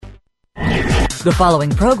The following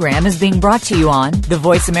program is being brought to you on the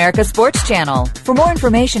Voice America Sports Channel. For more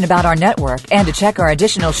information about our network and to check our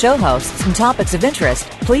additional show hosts and topics of interest,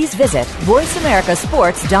 please visit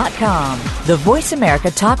voiceamericasports.com. The Voice America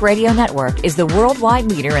Talk Radio Network is the worldwide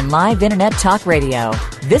leader in live Internet talk radio.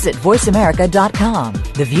 Visit voiceamerica.com.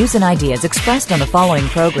 The views and ideas expressed on the following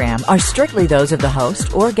program are strictly those of the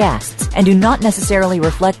host or guests and do not necessarily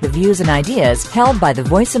reflect the views and ideas held by the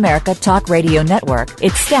Voice America Talk Radio Network,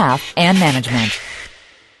 its staff, and management.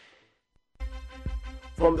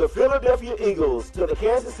 From the Philadelphia Eagles to the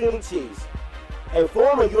Kansas City Chiefs, a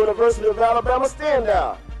former University of Alabama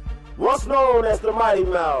standout, once known as the Mighty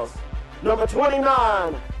Mouse, number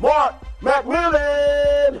 29, Mark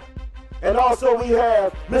McMillan. And also we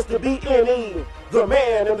have Mr. BNE, the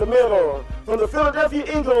man in the middle. From the Philadelphia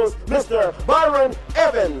Eagles, Mr. Byron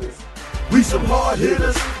Evans. We some hard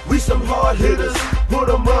hitters, we some hard hitters. Put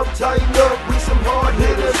them up, tighten up, we some hard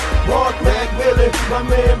hitters. Mark McMillan, my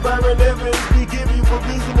man Byron Evans. We give you a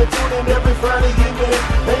reason to tune in every Friday evening.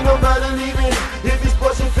 Ain't nobody leaving if he's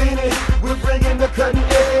pushing Phoenix. We're bringing the cutting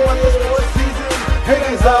edge on the sports season.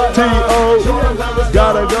 T.O.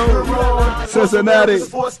 gotta go. Cincinnati.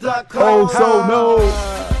 Oh, so no.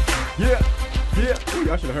 Yeah. Ooh,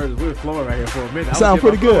 y'all should have heard us. We were flowing right here for a minute. Sound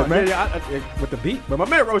pretty good, man. With the beat. But my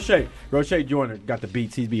man Roche Joyner got the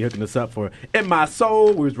beats. He's been hooking us up for In My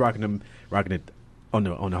Soul. We was rocking it on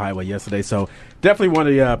the highway yesterday. So definitely want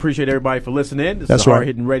to appreciate everybody for listening in. This is Hard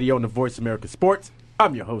Hitting Radio on the Voice America Sports.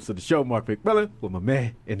 I'm your host of the show, Mark McMillan, with my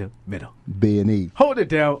man in the middle. B&E. Hold it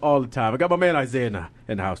down all the time. I got my man Isaiah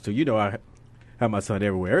in the house, too. You know I have my son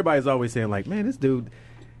everywhere. Everybody's always saying, like, man, this dude,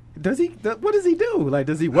 what does he do? Like,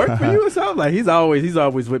 does he work for you or something? Like, he's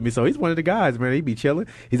always with me. So he's one of the guys, man. He be chilling.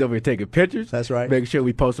 He's over here taking pictures. That's right. Making sure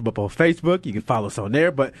we post them up on Facebook. You can follow us on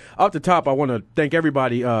there. But off the top, I want to thank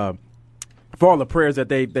everybody for all the prayers that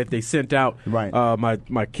they sent out. Right.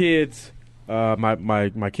 My kids.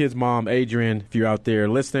 My kid's mom, Adrian, if you're out there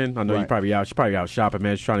listening, I know you're probably out. She's probably out shopping,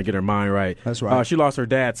 man. She's trying to get her mind right. That's right. She lost her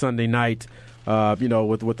dad Sunday night.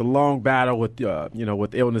 With the long battle with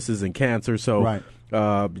with illnesses and cancer. So, right.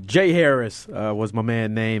 Jay Harris was my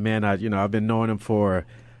man's name, man. I've been knowing him for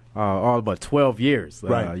all about 12 years.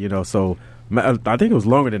 Right. So I think it was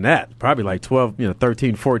longer than that. Probably like 12,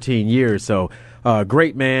 13, 14 years. So,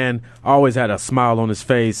 great man. Always had a smile on his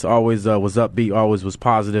face. Always was upbeat. Always was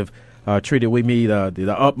positive. Treated with me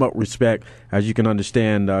the utmost respect, as you can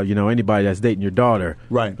understand. Anybody that's dating your daughter,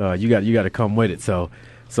 right? You got to come with it. So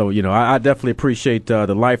I definitely appreciate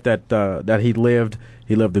the life that he lived.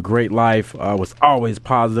 He lived a great life. Was always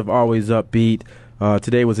positive, always upbeat.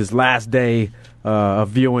 Today was his last day of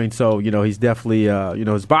viewing, so he's definitely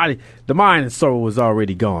his body, the mind and soul was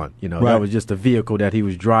already gone. Right. That was just a vehicle that he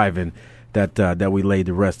was driving that we laid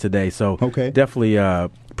to rest today. So definitely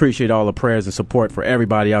appreciate all the prayers and support for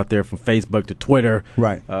everybody out there, from Facebook to Twitter,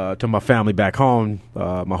 right? To my family back home,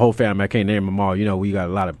 my whole family. I can't name them all. We got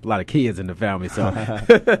a lot of kids in the family, so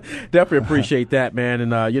definitely appreciate that, man.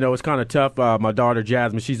 And it's kind of tough. My daughter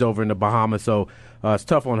Jasmine, she's over in the Bahamas, so it's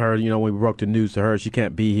tough on her. When we broke the news to her, she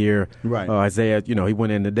can't be here. Right. Isaiah, he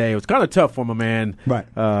went in today. It was kind of tough for my man. Right.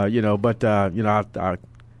 I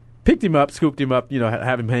picked him up, scooped him up,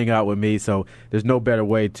 have him hang out with me. So there's no better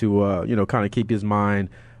way to, kind of keep his mind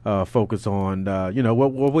focused on,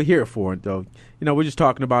 what we're here for. And, we're just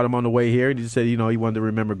talking about him on the way here. And he just said, he wanted to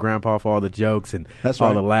remember Grandpa for all the jokes and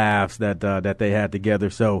all the laughs that they had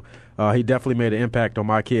together. So he definitely made an impact on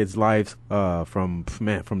my kids' lives from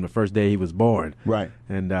the first day he was born. Right.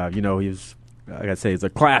 And, he was, like I say, it's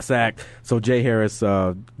a class act. So Jay Harris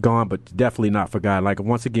gone, but definitely not forgotten. Like,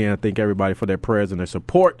 once again, I thank everybody for their prayers and their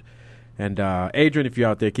support. And Adrian, if you're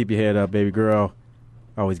out there, keep your head up, baby girl.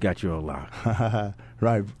 Always got you on lock.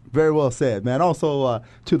 Right. Very well said, man. Also,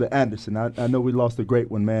 to the Anderson. I know we lost a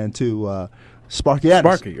great one, man, to Sparky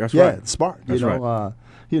Anderson. Sparky, that's right. Yeah, Spark. That's right.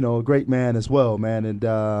 A great man as well, man. And,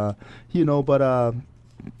 you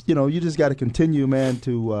just got to continue, man,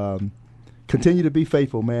 to continue to be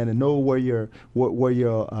faithful, man, and know where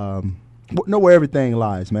know where everything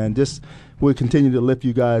lies, man. Just we'll continue to lift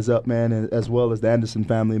you guys up, man, as well as the Anderson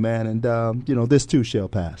family, man. And this too shall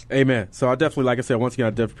pass. Amen. So I definitely, like I said, once again, I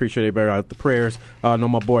definitely appreciate everybody the prayers. I know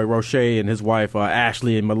my boy Roche and his wife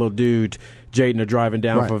Ashley and my little dude Jaden are driving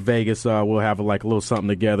down from Vegas. We'll have a little something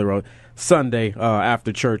together Sunday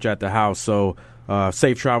after church at the house. So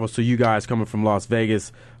safe travels to you guys coming from Las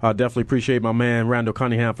Vegas. Definitely appreciate my man Randall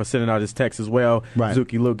Cunningham for sending out his text as well. Right.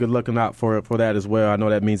 Zuki, look good looking out for that as well. I know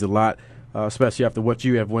that means a lot. Especially after what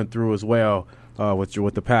you have went through as well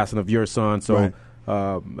with the passing of your son. So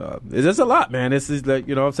It's just a lot, man. This is like,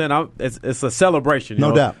 you know what I'm saying? It's a celebration.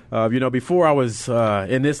 No doubt. Before I was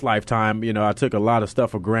in this lifetime, I took a lot of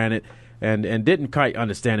stuff for granted and didn't quite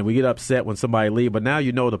understand it. We get upset when somebody leaves, but now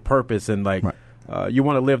you know the purpose and like. Right. You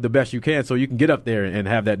want to live the best you can so you can get up there and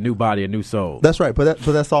have that new body, a new soul. That's right, but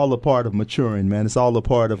that's all a part of maturing, man. It's all a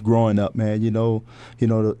part of growing up, man.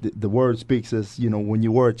 The word speaks as, when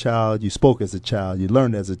you were a child, you spoke as a child, you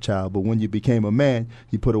learned as a child, but when you became a man,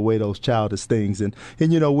 you put away those childish things. And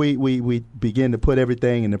we begin to put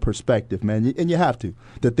everything into perspective, man, and you have to.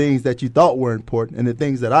 The things that you thought were important and the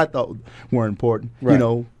things that I thought were important,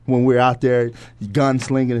 right. When we're out there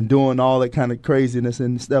gunslinging and doing all that kind of craziness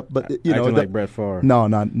and stuff, but acting like Brett Favre. No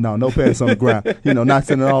pants on the ground. Not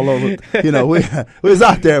sending it all over. We was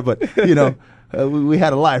out there, but we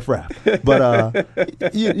had a life raft. But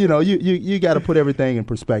you got to put everything in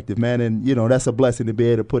perspective, man, and that's a blessing to be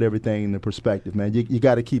able to put everything in perspective, man. You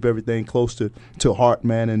got to keep everything close to heart,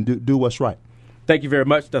 man, and do what's right. Thank you very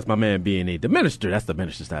much. That's my man B&E, the minister. That's the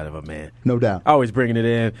minister side of it, man. No doubt. Always bringing it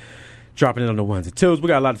in. Dropping it on the ones and twos. We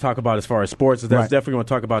got a lot to talk about as far as sports. That's definitely going to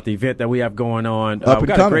talk about the event that we have going on. We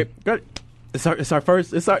got a great. It's our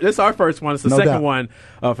first. It's our first one. It's the second one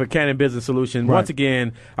for Canon Business Solutions. Right. Once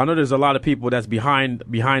again, I know there's a lot of people that's behind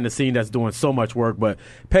the scene that's doing so much work. But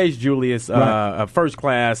Paige Julius, first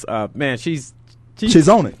class, man, she's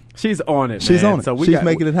on it. She's on it. She's man. on it. So she's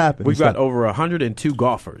making it happen. We've got over 102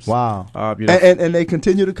 golfers. Wow. And they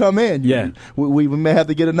continue to come in. Yeah. We may have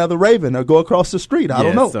to get another Raven or go across the street. I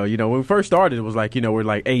don't know. So, when we first started, it was like, we're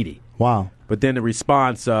like 80. Wow. But then the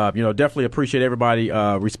response, definitely appreciate everybody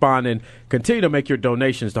responding. Continue to make your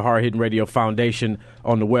donations to Hard Hittin Radio Foundation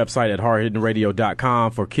on the website at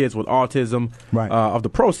hardhittinradio.com for kids with autism. Right. Of the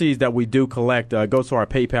proceeds that we do collect, goes to our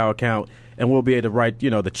PayPal account, and we'll be able to write,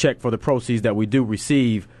 the check for the proceeds that we do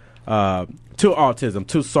receive to autism,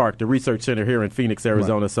 to SARC, the research center here in Phoenix,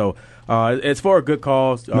 Arizona. Right. So it's for a good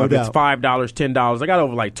cause. No doubt. It's $5, $10. I got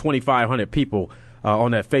over like 2,500 people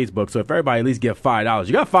on that Facebook. So if everybody at least give $5,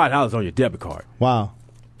 you got $5 on your debit card. Wow.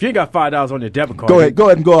 If you ain't got $5 on your debit card, go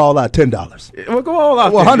ahead and go all out $10. We'll go all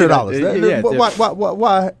out. Well, $100.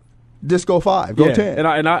 Why? Just go 5, go 10.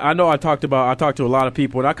 And I know I talked to a lot of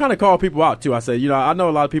people, and I kind of call people out too. I said, I know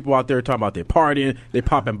a lot of people out there talking about they're partying, they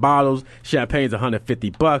popping bottles. Champagne's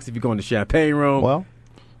 $150 if you go in the champagne room. Well,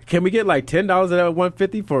 can we get like $10 of that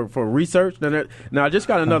 $150 for research? Now I just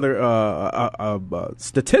got another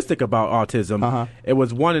statistic about autism. Uh-huh. It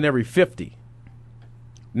was 1 in every 50.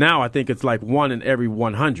 Now I think it's like 1 in every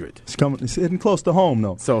 100. It's hitting close to home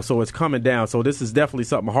though. So it's coming down. So this is definitely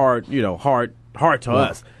something hard to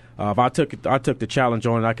us. I took the challenge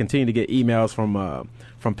on, and I continue to get emails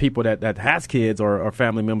from people that has kids or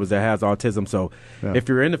family members that has autism. So if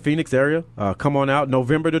you're in the Phoenix area, come on out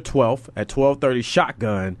November the 12th at 12:30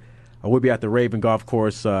 Shotgun. We'll be at the Raven Golf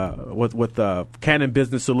Course with Canon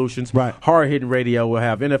Business Solutions. Right. Hard Hittin Radio. We'll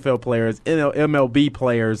have NFL players, MLB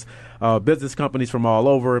players, business companies from all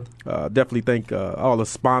over. Definitely thank all the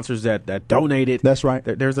sponsors that donated. That's right.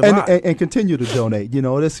 There's a lot. And continue to donate.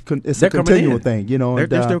 It's a continual thing.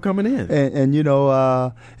 They're still coming in. And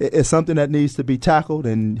it's something that needs to be tackled,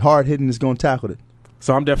 and Hard Hittin is going to tackle it.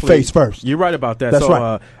 So I'm definitely face first. You're right about that. That's so,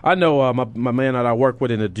 right. I know my man that I work with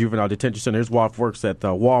in the juvenile detention center. His wife works at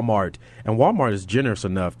Walmart, and Walmart is generous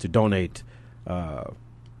enough to donate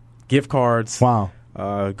gift cards. Wow.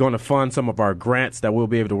 Going to fund some of our grants that we'll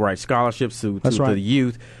be able to write scholarships to right. the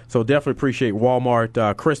youth. So definitely appreciate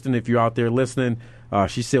Walmart. Kristen, if you're out there listening,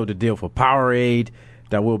 she sealed the deal for Powerade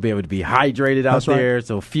that we'll be able to be hydrated out there. Right.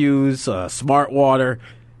 So Fuse, Smart Water.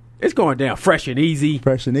 It's going down fresh and easy.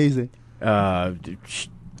 Fresh and easy. My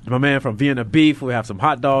man from Vienna Beef, we have some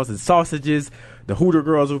hot dogs and sausages. The Hooter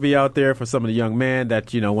girls will be out there for some of the young men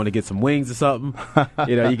that want to get some wings or something.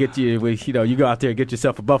 You go out there and get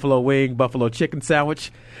yourself a buffalo wing, buffalo chicken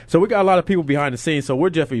sandwich. So we got a lot of people behind the scenes. So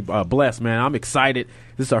we're definitely blessed, man. I'm excited.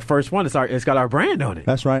 This is our first one. It's got our brand on it.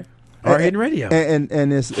 That's right. Hard Hittin Radio.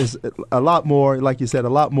 And it's a lot more, like you said, a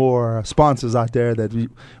lot more sponsors out there that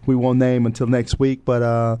we won't name until next week.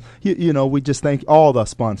 But, we just thank all the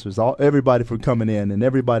sponsors, everybody for coming in and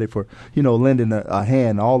everybody for, lending a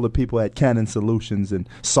hand, all the people at Canon Solutions and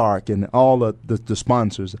SARC and all the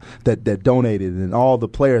sponsors that donated and all the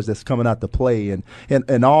players that's coming out to play and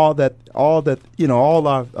all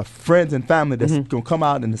our friends and family that's going to come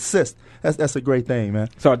out and assist. That's a great thing, man.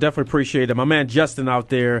 So I definitely appreciate it. My man Justin out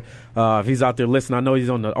there, if he's out there listening, I know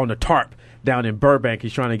he's on the tarp down in Burbank.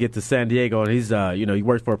 He's trying to get to San Diego, and he's he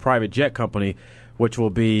works for a private jet company, which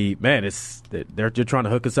will be, man, they're trying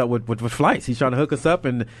to hook us up with flights. He's trying to hook us up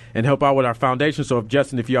and help out with our foundation. So if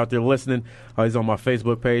Justin, if you're out there listening, he's on my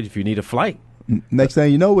Facebook page. If you need a flight, Next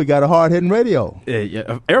thing you know, we got a hard-hitting radio.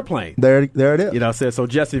 Airplane. There it is. You know what I'm saying? So,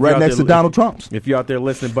 Jesse, if right you're next to Donald Trump's. If you're out there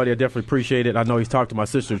listening, buddy, I definitely appreciate it. I know he's talked to my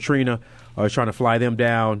sister, Trina. He's trying to fly them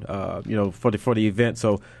down, for the event.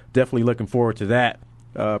 So, definitely looking forward to that.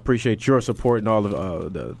 Appreciate your support and all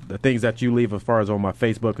of the things that you leave as far as on my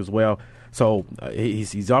Facebook as well. So,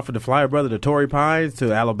 he's offered to fly a brother to Torrey Pines,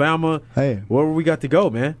 to Alabama. Hey. Where we got to go,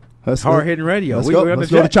 man? Hard hitting radio.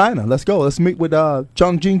 Let's go to China. Let's go. Let's meet with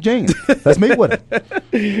Chung Jing. Let's meet with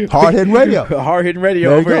him. Hard hitting radio. Hard hitting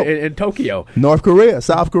radio over in Tokyo. North Korea,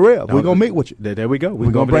 South Korea. We're gonna meet with you. There we go.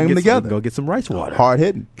 We're gonna bring them together. Go get some rice water. Hard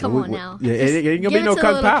hitting. Come on now. Yeah, it ain't gonna be no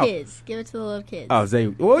cut pow. Give it to the little kids. Oh, Zay.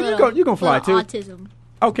 Well, you gonna fly too. Autism.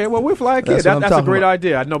 Okay, well, we're flying kids. That's a great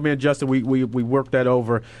idea. I know me and Justin, we worked that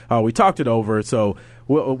over. We talked it over. So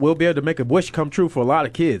we'll be able to make a wish come true for a lot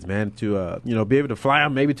of kids, man, to be able to fly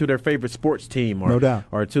them maybe to their favorite sports team or, no doubt,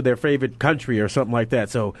 or to their favorite country or something like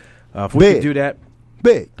that. So if we can do that,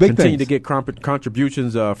 big continue things. to get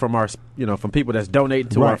contributions from our, from people that's donating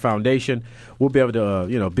to our foundation, we'll be able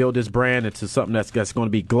to build this brand into something that's going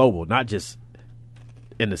to be global, not just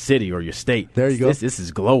in the city or your state. There you go. This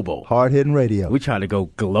is global. Hard hitting radio. We try to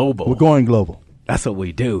go global. We're going global. That's what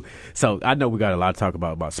we do. So I know we got a lot to talk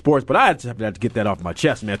about sports, but I have to get that off my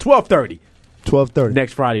chest, man. 12:30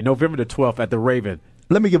 next Friday, November the 12th at the Raven.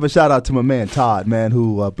 Let me give a shout out to my man Todd, man,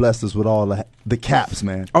 who blessed us with all the caps,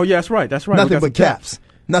 man. Oh yeah, that's right. Nothing but caps.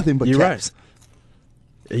 Nothing but caps.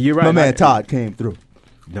 Right. You're right. My man Todd came through.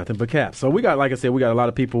 Nothing but caps. So we got, like I said, we got a lot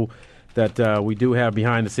of people that we do have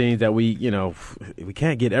behind the scenes that we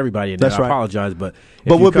can't get everybody in there. That's right. I apologize, but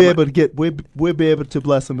we'll be able to we'll be able to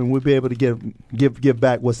bless them, and we'll be able to give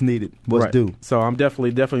back what's needed, what's due. So I'm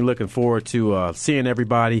definitely looking forward to seeing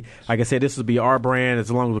everybody. Like I said, this will be our brand, as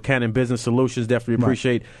along with Cannon Business Solutions. Definitely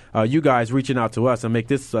appreciate you guys reaching out to us and make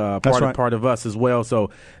this part of us as well. So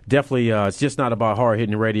definitely, it's just not about hard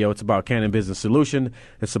hitting radio. It's about Cannon Business Solution.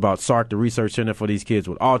 It's about SARC, the research center for these kids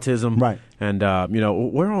with autism. Right. And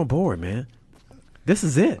we're on board, man. This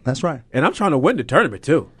is it. That's right. And I'm trying to win the tournament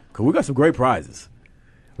too, because we got some great prizes.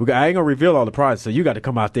 I ain't gonna reveal all the prizes, so you got to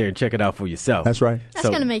come out there and check it out for yourself. That's right. That's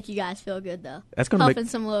gonna make you guys feel good, though. That's gonna helping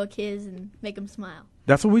some little kids and make them smile.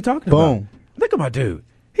 That's what we talking about. Look at my dude.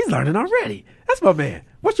 He's learning already. That's my man.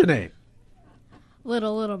 What's your name?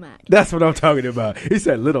 Little Mac. That's what I'm talking about. He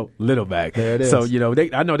said little Mac. There it is. So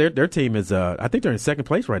I know their team is. I think they're in second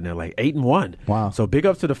place right now, like 8-1. Wow. So big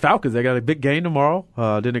ups to the Falcons. They got a big game tomorrow.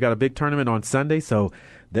 Then they got a big tournament on Sunday. So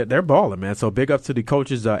they're balling, man. So big ups to the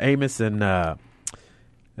coaches, Amos and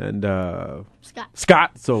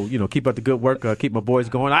Scott. So keep up the good work. Keep my boys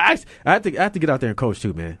going. I have to get out there and coach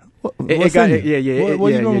too, man.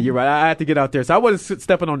 You're right. I had to get out there. So I wasn't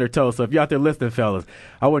stepping on their toes. So if you're out there listening, fellas,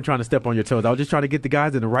 I wasn't trying to step on your toes. I was just trying to get the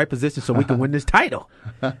guys in the right position so we can win this title.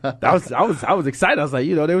 I was excited. I was like,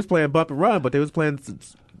 they was playing bump and run, but they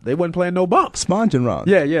wasn't playing no bump. Sponge and run.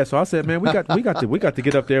 Yeah. So I said, man, we got to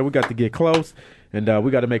get up there. We got to get close, and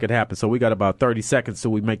we got to make it happen. So we got about 30 seconds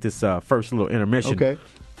till we make this first little intermission. Okay.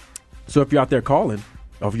 So if you're out there calling,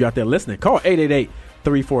 or if you're out there listening, call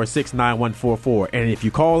 888-346-9144. And if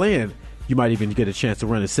you call in, you might even get a chance to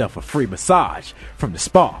run yourself a free massage from the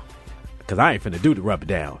spa. Because I ain't finna do the rubber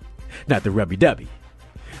down. Not the rubby dubby.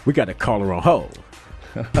 We got a caller on hold.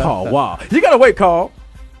 Paul Wall. You got to wait, Paul.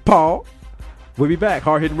 We'll be back.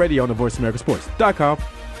 Hard Hitting Radio on the VoiceAmericaSports.com.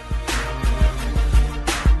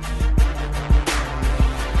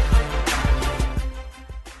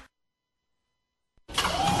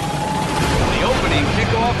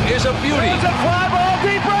 Is a beauty. It's a fly ball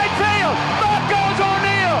deep right field. Back goes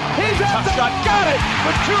O'Neal. He's at the shot. Got it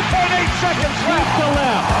with 2.8 seconds left to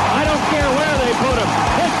left. I don't care where they put him.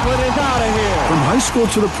 This one is out of here. From high school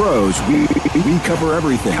to the pros, we cover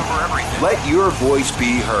everything. Let your voice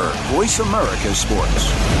be heard. Voice America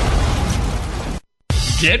Sports.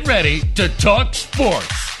 Get ready to talk sports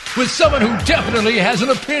with someone who definitely has an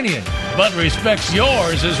opinion, but respects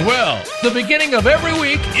yours as well. The beginning of every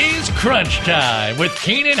week is Crunch Time with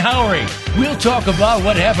Keenan Howery. We'll talk about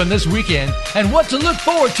what happened this weekend and what to look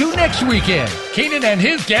forward to next weekend. Keenan and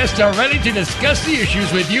his guests are ready to discuss the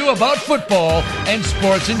issues with you about football and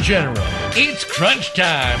sports in general. It's Crunch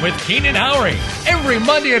Time with Keenan Howery every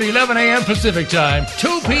Monday at 11 a.m. Pacific Time,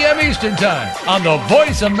 2 p.m. Eastern Time on the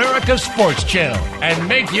Voice America Sports Channel. And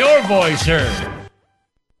make your voice heard.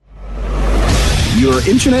 Your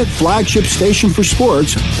internet flagship station for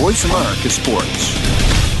sports, Voice America Sports.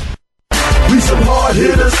 We some hard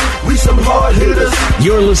hitters. We some hard hitters.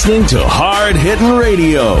 You're listening to Hard Hittin'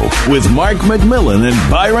 Radio with Mark McMillan and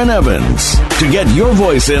Byron Evans. To get your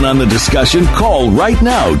voice in on the discussion, call right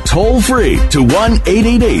now, toll free to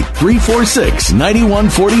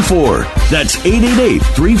 1-888-346-9144. That's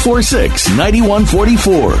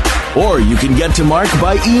 888-346-9144. Or you can get to Mark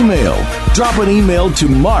by email. Drop an email to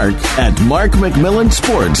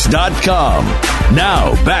mark@markmcmillansports.com.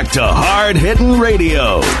 Now, back to Hard Hittin'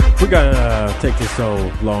 Radio. We got to take this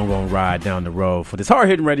long ride down the road. For this Hard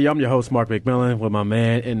Hittin' Radio, I'm your host, Mark McMillan, with my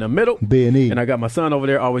man in the middle. B&E. And I got my son over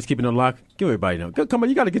there, always keeping it on lock. Give everybody know. Come on,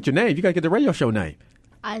 you got to get your name. You got to get the radio show name.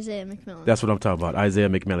 Isaiah McMillan. That's what I'm talking about, Isaiah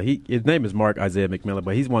McMillan. His name is Mark Isaiah McMillan,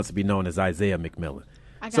 but he wants to be known as Isaiah McMillan.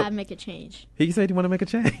 I got to make a change. He said he want to make a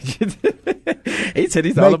change. He said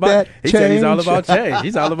he's all about change.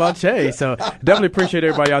 He's all about change. So definitely appreciate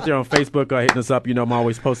everybody out there on Facebook hitting us up. You know, I'm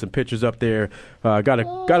always posting pictures up there. Got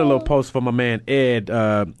a little post from my man Ed.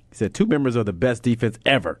 He said 2 members of the best defense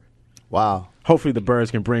ever. Wow. Hopefully the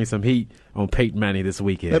Birds can bring some heat on Peyton Manning this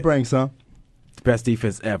weekend. They bring some. Best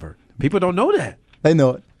defense ever. People don't know that. They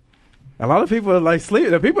know it. A lot of people are like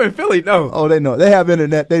sleeping. The people in Philly know. Oh, they know. They have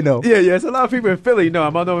internet. They know. Yeah. It's a lot of people in Philly know.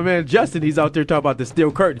 I'm on my man Justin. He's out there talking about the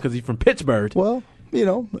steel curtain because he's from Pittsburgh. Well, you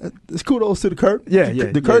know, it's kudos to the curtain. Yeah.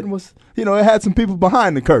 The curtain was, you know, it had some people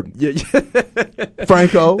behind the curtain. Yeah.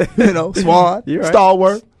 Franco, you know, Swan, You're right.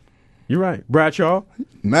 Stalwart. You're right. Bradshaw.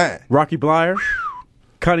 Man. Rocky Blyer.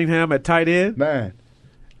 Cunningham at tight end. Man.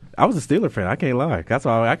 I was a Steeler fan. I can't lie. That's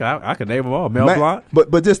all. I could name them all. Mel Blount.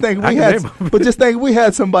 But just think we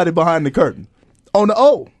had somebody behind the curtain on the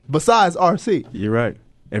O besides RC. You're right.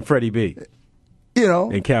 And Freddie B. You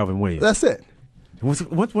know. And Calvin Williams. That's it.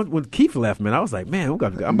 When Keith left, man, I was like, man, I'm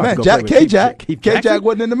about to go play with K-Jack. Keith K-Jack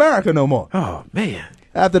wasn't in America no more. Oh man.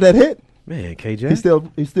 After that hit, man, K-Jack. He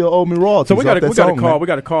still owed me royalties. So we got a call. Man. We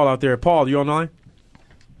got a call out there. Paul, you online?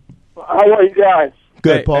 How are you guys?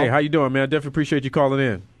 Good, Paul. Hey, how you doing, man? Definitely appreciate you calling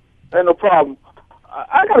in. Hey, no problem.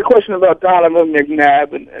 I got a question about Donovan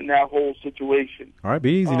McNabb and that whole situation. All right,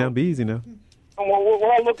 be easy now. When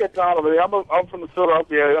I look at Donovan, I'm from the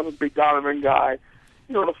Philadelphia area. I'm a big Donovan guy.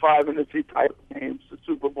 You know, the 5 NFC title games, the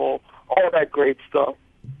Super Bowl, all that great stuff.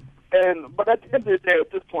 But at the end of the day,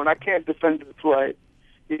 at this point, I can't defend his play.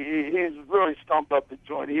 He's really stumped up the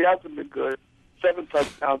joint. He hasn't been good. 7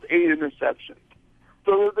 touchdowns, 8 interceptions.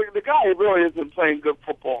 So the guy really isn't playing good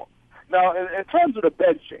football. Now, in terms of the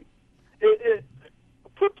benching,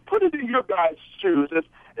 put it in your guys' shoes. If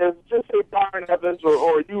just say Byron Evans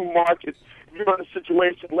or you, Mark, if you're in a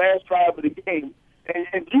situation last drive of the game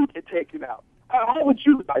and you get taken out, how would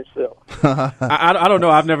you guys feel? I don't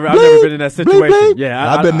know. I've never been in that situation. Bleep.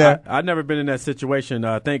 Yeah, I've been there. I've never been in that situation.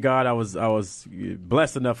 Thank God I was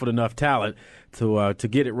blessed enough with enough talent to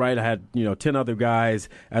get it right. I had 10 other guys,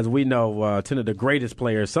 as we know, 10 of the greatest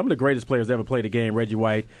players, some of the greatest players ever played the game. Reggie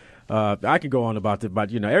White. I could go on about it,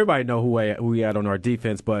 but everybody know who we had on our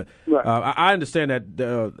defense. But right. I understand that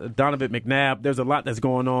Donovan McNabb. There's a lot that's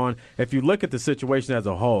going on. If you look at the situation as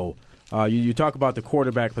a whole, you talk about the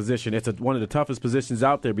quarterback position. It's one of the toughest positions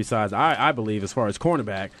out there. Besides, I believe, as far as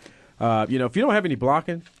cornerback. If you don't have any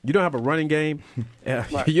blocking, you don't have a running game,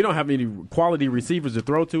 right. You don't have any quality receivers to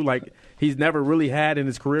throw to, like he's never really had in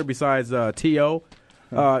his career besides T.O.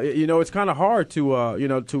 It's kind of hard to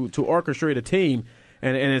orchestrate a team.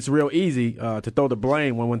 And it's real easy to throw the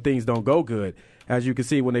blame when things don't go good. As you can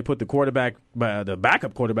see, when they put the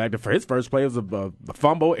backup quarterback, for his first play was a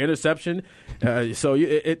fumble, interception. So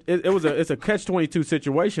it's a catch-22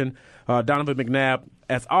 situation. Donovan McNabb,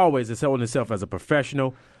 as always, is holding himself as a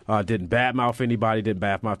professional. Didn't badmouth anybody, didn't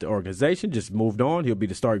badmouth the organization, just moved on. He'll be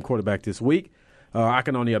the starting quarterback this week. I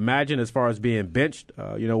can only imagine as far as being benched.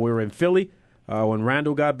 We were in Philly. When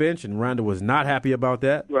Randall got benched, and Randall was not happy about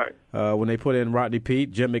that. Right. When they put in Rodney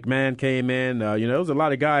Peete, Jim McMahon came in. There was a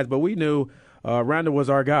lot of guys, but we knew Randall was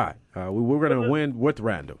our guy. We were going to win with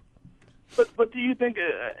Randall. But do you think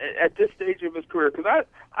at this stage of his career, because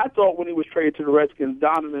I thought when he was traded to the Redskins,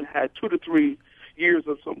 Donovan had 2 to 3 years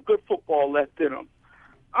of some good football left in him.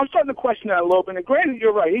 I'm starting to question that a little bit. And granted,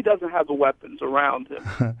 you're right, he doesn't have the weapons around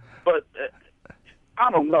him. But I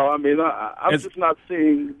don't know. I mean, I'm just not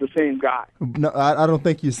seeing the same guy. No, I don't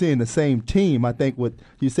think you're seeing the same team. I think what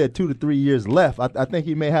you said, 2 to 3 years left. I think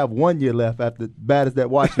he may have 1 year left after bad as that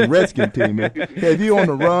Washington Redskin team. Man. If you're on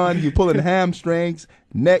the run, you're pulling hamstrings,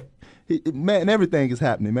 neck, man, everything is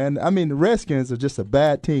happening, man. I mean, the Redskins are just a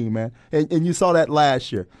bad team, man. And you saw that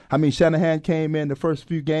last year. I mean, Shanahan came in the first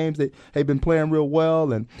few games. They've been playing real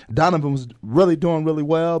well, and Donovan was really doing really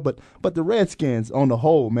well. But the Redskins on the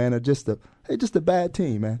whole, man, are just a bad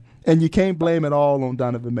team, man. And you can't blame it all on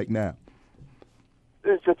Donovan McNabb.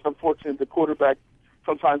 So it's just unfortunate the quarterback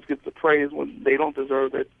sometimes gets the praise when they don't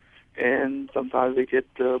deserve it, and sometimes they get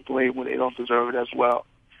blamed when they don't deserve it as well.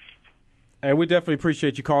 And we definitely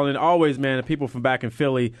appreciate you calling in. Always, man, the people from back in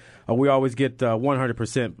Philly, we always get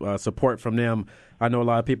 100% support from them. I know a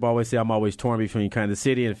lot of people always say I'm always torn between Kansas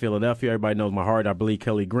City and Philadelphia. Everybody knows my heart. I believe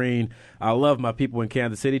Kelly Green. I love my people in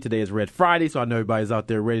Kansas City. Today is Red Friday, so I know everybody's out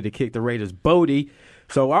there ready to kick the Raiders' booty.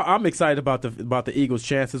 So I'm excited about the Eagles'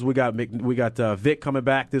 chances. We got Vic coming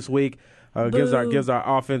back this week. Gives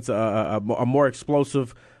our offense a more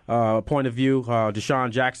explosive point of view.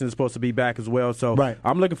 Deshaun Jackson is supposed to be back as well. So right.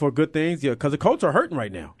 I'm looking for good things because the Colts are hurting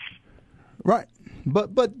right now. Right,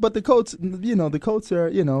 but the Colts, the Colts are,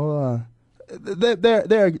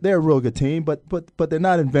 they're a real good team, but they're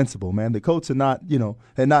not invincible, man. The Colts are not,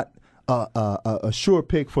 they're not a sure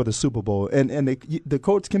pick for the Super Bowl, and the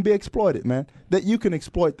Colts can be exploited, man. That you can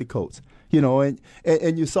exploit the Colts,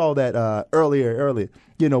 and you saw that earlier,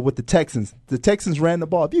 with the Texans. The Texans ran the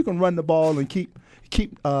ball. If you can run the ball and keep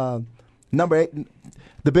number 8,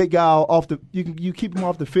 the big guy off you keep him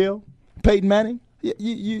off the field, Peyton Manning.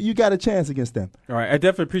 You got a chance against them. All right, I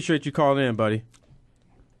definitely appreciate you calling in, buddy.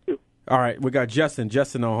 All right, we got Justin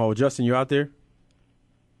on hold. Justin, you out there?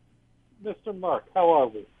 Mr. Mark, how are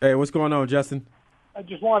we? Hey, what's going on, Justin? I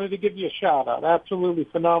just wanted to give you a shout-out. Absolutely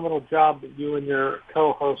phenomenal job that you and your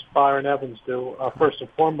co-host Byron Evans do. First and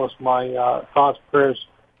foremost, my thoughts, prayers,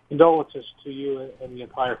 condolences to you and the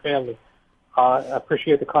entire family. I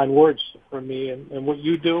appreciate the kind words from me, and what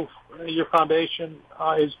you do, your foundation,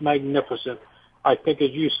 is magnificent. I think, as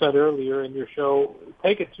you said earlier in your show,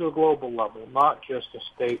 take it to a global level, not just a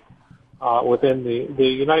state within the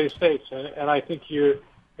United States. And I think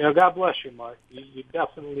God bless you, Mark. You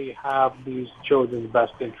definitely have these children's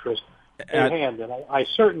best interest in hand. And I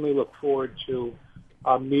certainly look forward to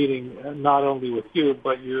meeting not only with you,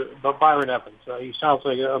 but Byron Evans. He sounds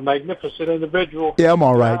like a magnificent individual. Yeah, I'm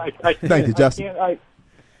all right. Thank you, Justin.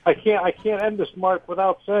 I can't end this, Mark,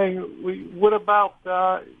 without saying, what about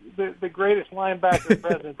the greatest linebacker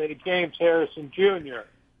present day, James Harrison Jr.?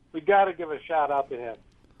 We got to give a shout out to him.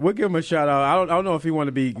 We'll give him a shout out. I don't know if he want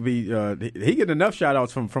to be he get enough shout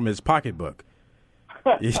outs from his pocketbook.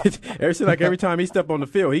 Every time he step on the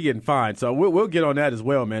field, he getting fined. So we'll get on that as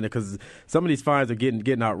well, man, because some of these fines are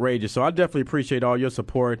getting outrageous. So I definitely appreciate all your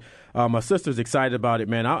support. My sister's excited about it,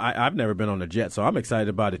 man. I've never been on a jet, so I'm excited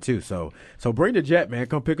about it too. So bring the jet, man.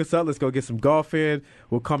 Come pick us up. Let's go get some golf in.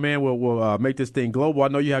 We'll come in. We'll make this thing global. I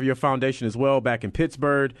know you have your foundation as well back in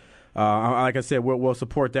Pittsburgh. Like I said, we'll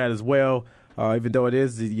support that as well. Even though it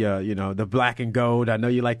is the black and gold. I know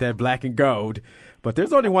you like that black and gold. But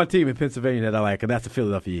there's only one team in Pennsylvania that I like, and that's the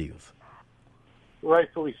Philadelphia Eagles.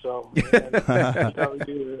 Rightfully so. And,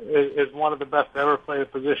 is one of the best to ever play the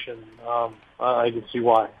position. I can see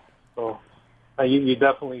why. So you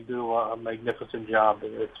definitely do a magnificent job.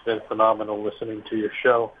 It's been phenomenal listening to your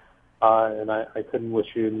show. And I couldn't wish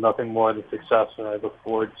you nothing more than success, and I look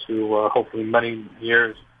forward to hopefully many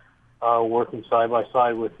years working side by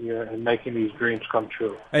side with you and making these dreams come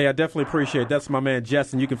true. Hey, I definitely appreciate it. That's my man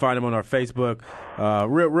Justin. You can find him on our Facebook.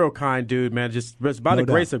 Real kind dude, man. Just by the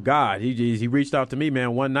grace of God, he reached out to me,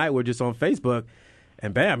 man. One night we're just on Facebook,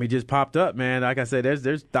 and bam, he just popped up, man. Like I said,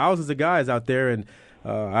 there's thousands of guys out there, and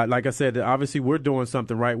like I said, obviously we're doing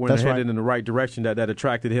something right. We're headed in the right direction that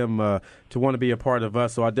attracted him to want to be a part of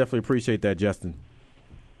us. So I definitely appreciate that, Justin.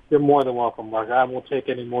 You're more than welcome, Mark. I won't take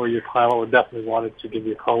any more of your time. I would definitely wanted to give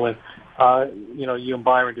you a call in. You and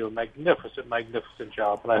Byron do a magnificent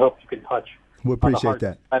job, and I hope you can touch we appreciate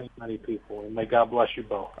that. Many people, and may God bless you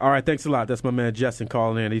both. All right, thanks a lot. That's my man Justin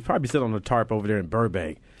calling in. He's probably sitting on the tarp over there in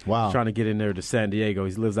Burbank. Wow. Trying to get in there to San Diego.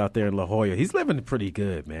 He lives out there in La Jolla. He's living pretty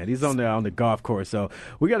good, man. He's on there on the golf course. So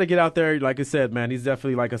we got to get out there. Like I said, man, he's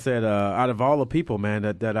definitely, like I said, out of all the people, man,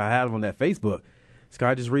 that I have on that Facebook, this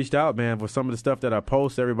guy just reached out, man, for some of the stuff that I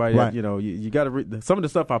post. Everybody, right. You got to read some of the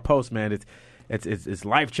stuff I post, man. It's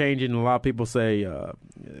life changing. A lot of people say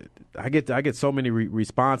I get so many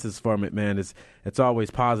responses from it, man. It's always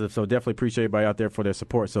positive. So definitely appreciate everybody out there for their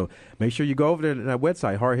support. So make sure you go over there to that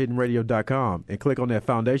website, hardhittinradio.com, and click on that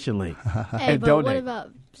foundation link. Hey, and but donate. what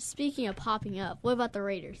about, speaking of popping up? What about the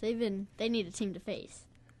Raiders? They need a team to face.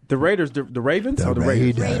 The Raiders, the Ravens, or the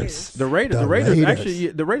Raiders? The Raiders. Actually,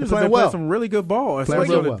 the Raiders have been playing some really good ball.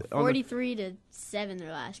 43-7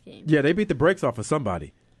 their last game. Yeah, they beat the brakes off of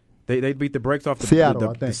somebody. They beat the brakes off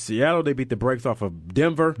Seattle. Seattle. They beat the brakes off of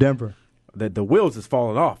Denver. The wheels is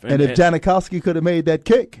falling off. And if Janikowski could have made that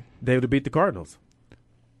kick, they would have beat the Cardinals.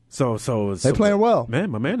 So they're playing well. Man,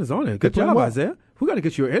 my man is on it. Good job, Isaiah. We got to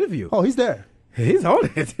get you an interview. Oh, he's there. He's on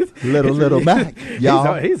it. Little Mac,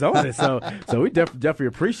 y'all. He's on it. So we definitely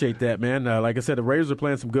appreciate that, man. Like I said, the Raiders are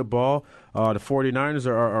playing some good ball. The 49ers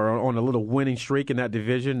are on a little winning streak in that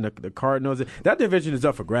division. The Cardinals, that division is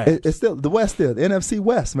up for grabs. It's still the West, the NFC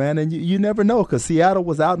West, man. And you never know because Seattle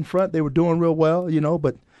was out in front. They were doing real well,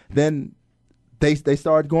 but then they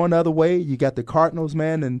started going the other way. You got the Cardinals,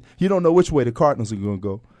 man, and you don't know which way the Cardinals are going to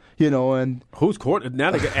go. And who's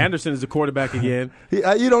now? Anderson is the quarterback again.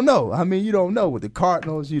 You don't know. I mean, you don't know with the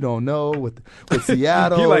Cardinals. You don't know with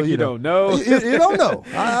Seattle. You don't know. You don't know.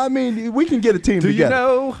 I mean, we can get a team together. Do you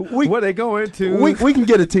know what they're going to? We can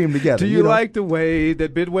get a team together. Do you like the way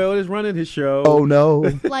that Bidwell is running his show? Oh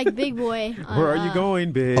no! Like Big Boy. Where are you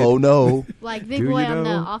going, Big? Oh no! Like Big Boy on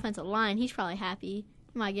the offensive line. He's probably happy.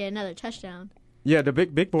 He might get another touchdown. Yeah, the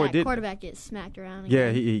big boy that did. Quarterback gets smacked around.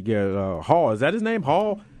 Again. Yeah, he Hall. Is that his name?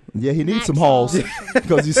 Hall. Yeah, he needs some halls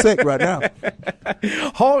because he's sick right now.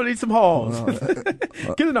 Hall needs some halls.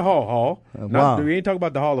 Get in the hall. Wow. We ain't talking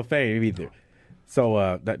about the Hall of Fame either.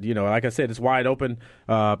 So that like I said, it's wide open.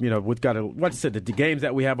 We've got the games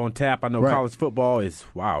that we have on tap. I know college football is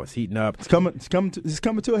it's heating up. It's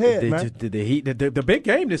coming to a head, man. The big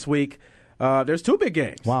game this week. There's two big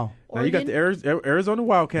games. Wow. Now you got the Arizona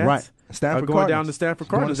Wildcats. Right. Stanford going Cardinals. down to Stanford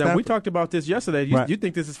Cardinals. And we talked about this yesterday. You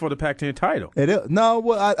think this is for the Pac-10 title? It is. No,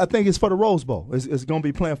 well, I think it's for the Rose Bowl. It's going to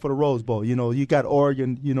be playing for the Rose Bowl. You got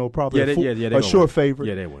Oregon, probably a sure favorite.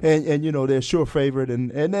 Yeah, they win. And they're a sure favorite.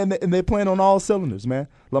 And they're playing on all cylinders, man.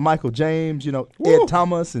 LaMichael James, Ed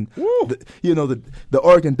Thomas, and the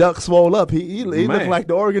Oregon Duck swole up. He looked like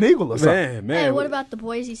the Oregon Eagle or something. Man. Hey, what about the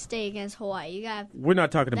Boise State against Hawaii? We're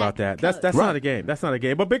not talking about that. That's not a game. That's not a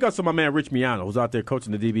game. But big ups to my man Rich Miano, who's out there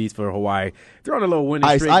coaching the DBs for Hawaii. They're on a little winning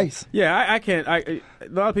streak. Ice. Yeah, I can't. A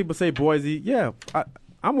lot of people say Boise. Yeah,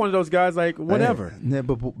 I'm one of those guys. Like whatever.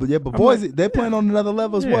 But Boise, they're playing on another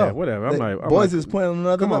level as well. Whatever. Boise is playing on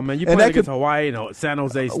another level. Come on, man. You playing against Hawaii, San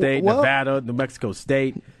Jose State, Nevada, New Mexico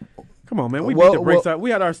State. Come on, man. We beat the brakes out. We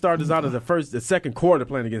had our starters out of the second quarter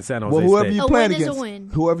playing against San Jose State. Whoever you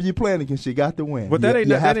playing against, you got to win. But that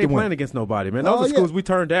ain't playing against nobody, man. Those are schools we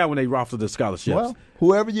turned down when they offered the scholarships. Well,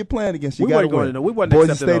 whoever you're playing against, you got to win. We wasn't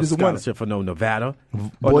accepting no scholarship for no Nevada.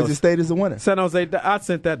 Boise State is the winner. San Jose, I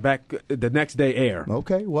sent that back the next day air.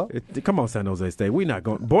 Okay, well. Come on, San Jose State. We're not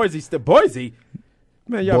going. Boise.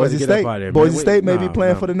 Man, y'all Boise State. Get up out of there, Boise State may be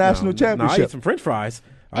playing for the national championship. I ate some French fries.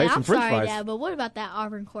 I'm sorry, Dad, but what about that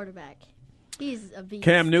Auburn quarterback? He's a beast.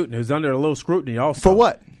 Cam Newton, who's under a little scrutiny also. For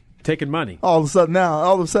what? Taking money. All of a sudden now,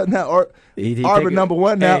 Auburn number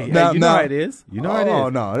one now. You know how it is. Oh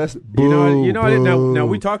no, that's you know it. No,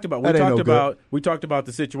 we talked about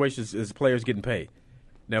the situations as players getting paid.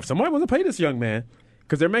 Now, if somebody wants to pay this young man,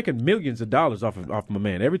 because they're making millions of dollars off of my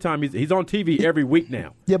man every time he's on TV every week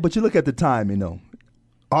now. Yeah, but you look at the time,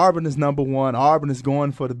 Auburn is number one. Auburn is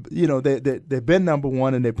going for they've been number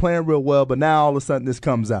one and they're playing real well, but now all of a sudden this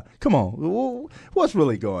comes out. Come on, what's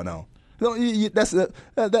really going on? That's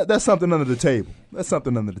something under the table. That's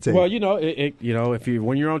something under the table. Well,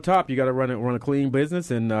 when you're on top, you got to run a clean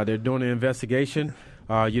business, and they're doing an investigation.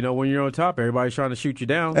 When you're on top, everybody's trying to shoot you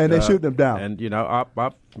down, and they shoot them down. And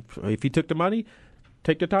if you took the money,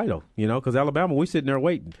 take the title. Because Alabama, we sitting there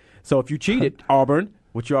waiting. So if you cheated, Auburn.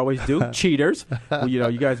 Which you always do, cheaters. Well,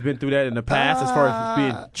 you guys been through that in the past as far as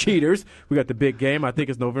being cheaters. We got the big game. I think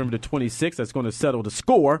it's November the 26th. That's going to settle the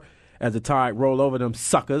score as the Tide roll over them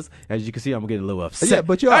suckers. As you can see, I'm getting a little upset. Yeah,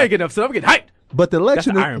 but I ain't getting upset. I'm getting hyped. But the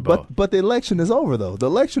election, but the election is over though. The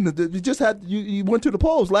election, you just had you went to the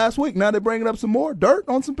polls last week. Now they're bringing up some more dirt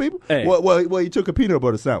on some people. Hey. Well, he took a peanut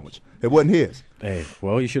butter sandwich. It wasn't his. Hey,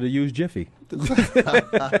 well, he should have used Jiffy.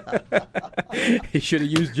 He should have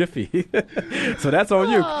used Jiffy. So that's on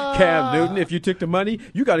you, Cam Newton. If you took the money,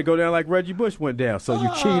 you got to go down like Reggie Bush went down. So you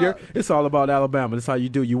cheater. It's all about Alabama. That's how you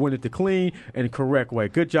do. You win it the clean and correct way.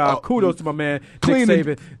 Good job. Kudos to my man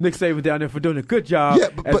Nick Saban down there for doing a good job. Yeah,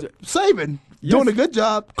 but Saban doing a good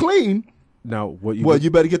job, clean. Now, you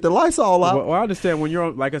better get the Lysol out. Well, I understand when you're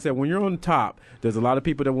on, like I said, when you're on top, there's a lot of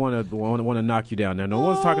people that want to knock you down. Now, no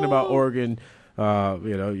one's talking about Oregon.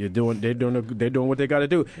 They're doing what they got to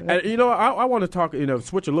do. And I want to talk.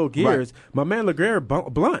 Switch a little gears. Right. My man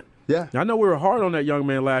LeGarrette Blount. Yeah, I know we were hard on that young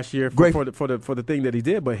man last year for the thing that he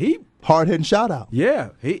did, but he hard hitting shout out. Yeah,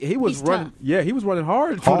 he was running. Tough. Yeah, he was running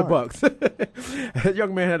hard for the Bucks. That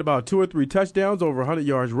young man had about 2 or 3 touchdowns, over 100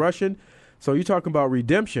 yards rushing. So you're talking about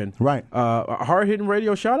redemption, right? A hard-hitting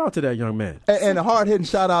radio shout-out to that young man. And a hard-hitting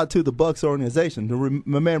shout-out to the Bucks organization, to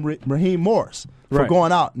my man Raheem Morris, for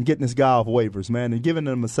going out and getting this guy off waivers, man, and giving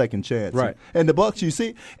him a second chance. Right. And the Bucks, you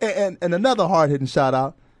see, and another hard-hitting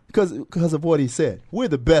shout-out because of what he said. We're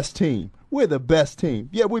the best team. We're the best team.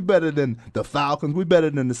 Yeah, we're better than the Falcons. We're better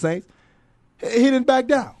than the Saints. He didn't back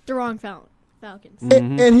down. The wrong Falcons.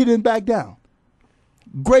 And he didn't back down.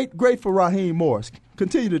 Great for Raheem Morris.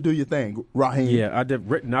 Continue to do your thing, Raheem. Yeah, I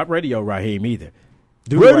did not radio Raheem either.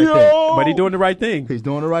 Do the right thing. But he's doing the right thing. He's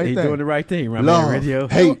doing the right thing. He's doing the right thing. Right, love, radio.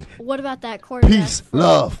 hate. What about that quarterback? Peace,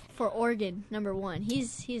 love. For Oregon, number 1.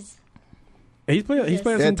 He's playing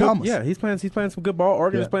Ed some Thomas. good. Yeah, he's playing some good ball.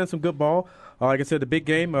 Oregon's playing some good ball. Like I said, the big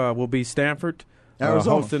game will be Stanford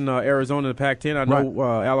hosting Arizona in the Pac-10. I know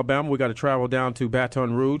Alabama. We got to travel down to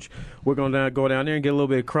Baton Rouge. We're going to go down there and get a little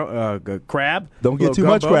bit of crab. Don't get too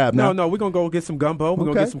gumbo. much crab now. No, we're going to go get some gumbo. We're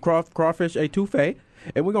going to get some crawfish etouffee,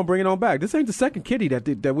 and we're going to bring it on back. This ain't the second kitty that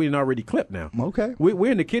we didn't already clipped now. Okay.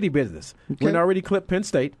 We're in the kitty business. Okay. We already clipped Penn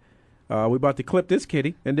State. We're about to clip this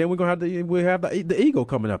kitty, and then we're gonna have the eagle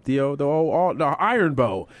coming up, the iron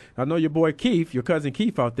bow. I know your boy Keith, your cousin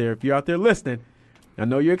Keith out there. If you're out there listening, I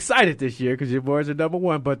know you're excited this year because your boys are number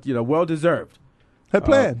 1, but well deserved. They're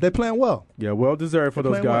playing well. Yeah, well deserved for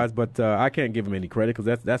those guys, but I can't give them any credit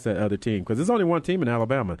because that's that other team. Because there's only one team in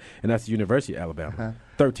Alabama, and that's the University of Alabama.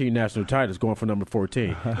 13 national titles, going for number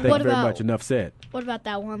 14. Thank you very much. Enough said. What about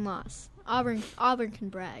that one loss? Auburn can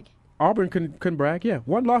brag. Auburn can brag, yeah.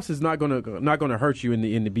 One loss is not gonna hurt you in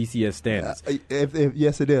the BCS standings.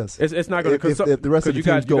 Yes, it is. It's not going to. If the rest of the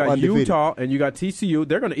teams go undefeated. Utah and you got TCU,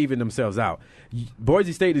 they're going to even themselves out.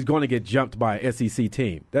 Boise State is going to get jumped by an SEC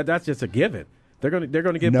team. That's just a given. They're going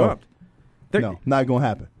to get bumped. No, not going to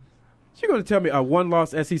happen. You're going to tell me a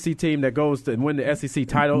one-loss SEC team that goes to win the SEC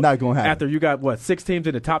title? Not going to happen. After you got 6 teams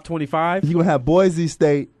in the top 25? You're going to have Boise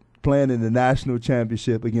State playing in the national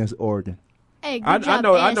championship against Oregon. Hey, I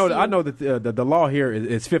know that the law here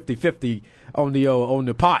is 50-50 on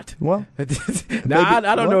the pot. Well, now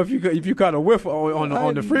I don't know if you caught a whiff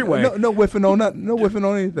on the freeway. No whiffing on nothing. No whiffing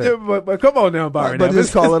on anything. Yeah, but come on now, Byron. But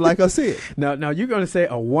just call it like I see it. Now you're going to say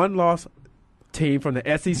a one-loss team from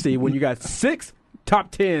the SEC when you got 6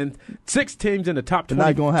 top 10, 6 teams in the top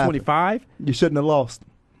 20, 25? You shouldn't have lost.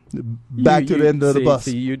 Back to the end of the bus.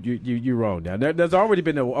 See, you're wrong now. There's already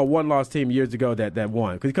been a one-loss team years ago that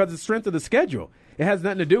won because of the strength of the schedule. It has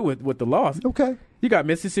nothing to do with the loss. Okay. You got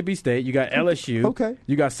Mississippi State. You got LSU. Okay.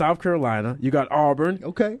 You got South Carolina. You got Auburn.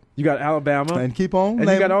 Okay. You got Alabama. And keep on. And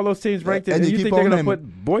you got all those teams ranked. And you think they're going to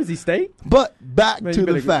put Boise State? But back to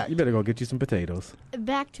the fact. You better go get you some potatoes.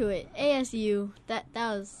 Back to it. ASU, that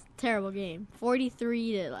was a terrible game.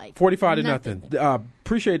 43 to 45 to nothing.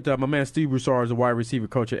 Appreciate my man Steve Broussard, the wide receiver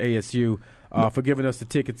coach at ASU. For giving us the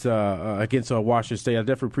tickets against Washington State. I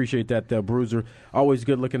definitely appreciate that, Bruiser. Always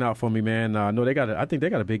good looking out for me, man. I know I think they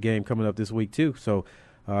got a big game coming up this week too. So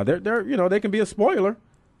they're they can be a spoiler.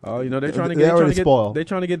 They're trying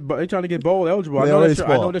to get bowl eligible. I know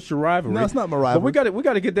that's your rivalry. No, it's not my rivalry. But we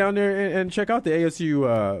got to get down there and check out the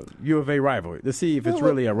ASU U of A rivalry to see if it's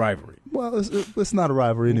really a rivalry. Well, it's not a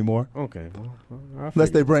rivalry anymore. Okay. Unless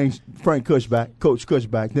they bring Frank Cush back, Coach Cush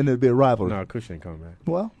back, then it'll be a rivalry. No, Cush ain't coming back.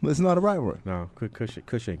 Well, it's not a rivalry. No,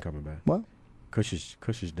 Cush ain't coming back. Well, Cush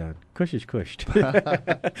is done. Cush is cushed.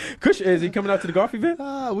 Cush, is he coming out to the golf event?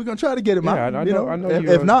 We're gonna try to get him out. I know.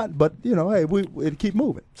 If not, but hey, it'll keep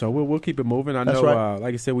moving. So we'll keep it moving. I That's know. right.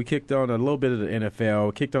 Like I said, we kicked on a little bit of the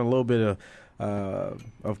NFL, kicked on a little bit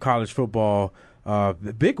of college football.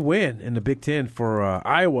 The big win in the Big Ten for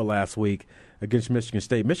Iowa last week against Michigan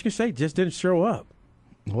State. Michigan State just didn't show up.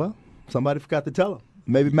 Well, somebody forgot to tell him.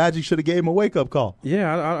 Maybe Magic should have gave him a wake up call.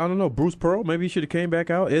 Yeah, I don't know. Bruce Pearl, maybe he should have came back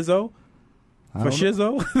out. Izzo. For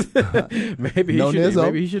Shizzo, maybe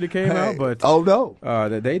he should have came out, but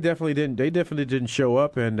they definitely didn't. They definitely didn't show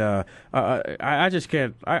up, and I just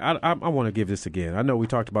can't. I want to give this again. I know we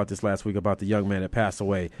talked about this last week about the young man that passed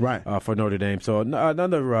away, right, for Notre Dame. So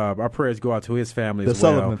another our prayers go out to his family, the as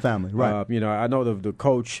well. Sullivan family, right? I know the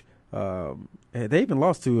coach. They even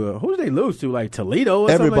lost to who did they lose to? Like Toledo, or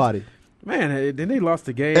everybody. Man, then they lost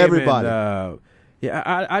the game. Everybody. And,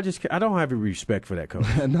 I don't have any respect for that coach.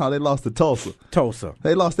 No, they lost to Tulsa.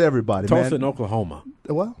 They lost to everybody. Tulsa and Oklahoma.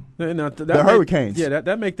 Well, the Hurricanes. Yeah,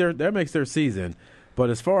 that makes their season.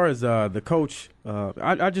 But as far as the coach,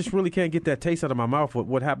 I just really can't get that taste out of my mouth with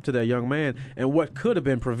what happened to that young man and what could have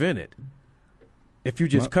been prevented if you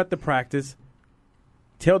just cut the practice,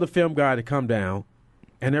 tell the film guy to come down,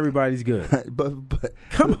 and everybody's good. but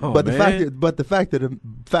come on, but man. The fact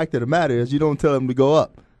of the matter is, you don't tell him to go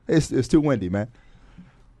up. It's too windy, man.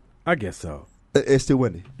 I guess so. It's too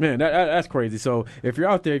windy. Man, that's crazy. So if you're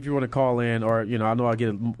out there, if you want to call in, or I know I get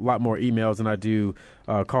a lot more emails than I do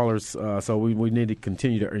callers. So we need to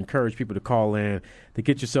continue to encourage people to call in to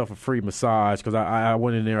get yourself a free massage. Because I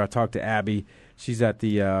went in there, I talked to Abby. She's at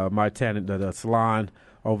the the salon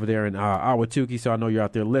over there in Ahwatukee. So I know you're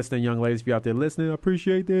out there listening, young ladies. If you're out there listening, I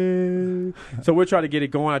appreciate that. So we'll try to get it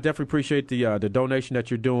going. I definitely appreciate the donation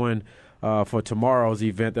that you're doing for tomorrow's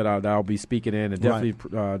event that I'll be speaking in, and definitely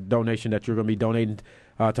donation that you're going to be donating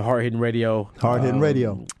to Hard Hittin Radio. Hard Hittin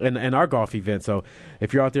Radio. And our golf event. So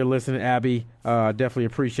if you're out there listening, Abby, definitely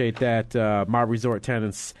appreciate that. My Resort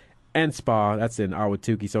Tenants and Spa, that's in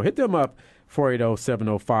Ahwatukee. So hit them up,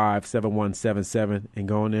 480-705-7177, and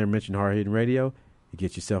go in there and mention Hard Hittin Radio. You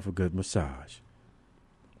get yourself a good massage.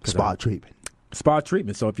 Spa treatment. Spa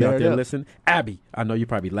treatment. So if you're out there listening, Abby, I know you're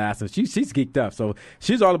probably laughing. She's geeked up. So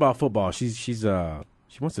she's all about football. She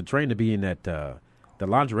wants to train to be in that the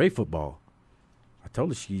lingerie football. I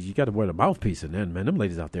told her you got to wear the mouthpiece, and then, man, them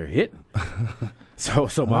ladies out there hitting. So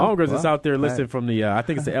my homegirls is out there listening from the I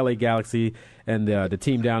think it's the LA Galaxy and the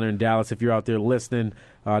team down there in Dallas. If you're out there listening,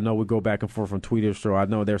 I know we go back and forth from Twitter, so I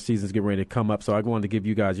know their season's getting ready to come up. So I wanted to give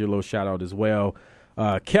you guys your little shout out as well.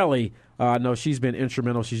 Kelly, I know she's been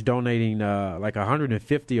instrumental. She's donating like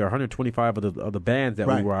 150 or 125 of the bands that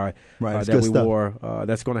we wore.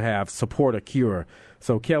 That's going to have Support a Cure.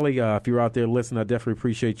 So Kelly, if you're out there listening, I definitely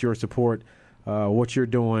appreciate your support. What you're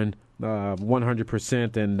doing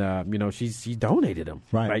 100%, and she donated them.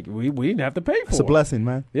 Right, like we didn't have to pay for. It's a blessing,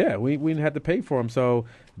 man. Yeah, we didn't have to pay for them. So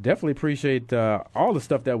definitely appreciate all the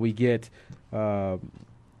stuff that we get. I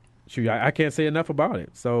can't say enough about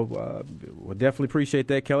it. So we'll definitely appreciate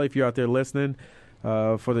that, Kelly. If you're out there listening,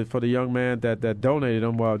 for the young man that donated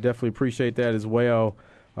them, well, definitely appreciate that as well.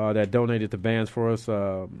 That donated the bands for us.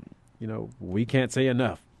 We can't say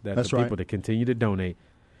enough that people that continue to donate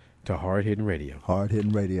to Hard Hittin Radio. Hard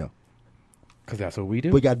Hittin Radio. Because that's what we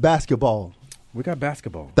do. We got basketball.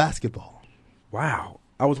 Basketball. Wow.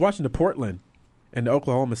 I was watching the Portland and the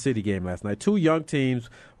Oklahoma City game last night. Two young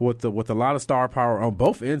teams with a lot of star power on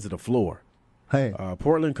both ends of the floor. Hey.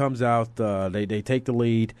 Portland comes out. They take the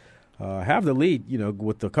lead. Have the lead,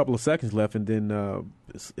 with a couple of seconds left, and then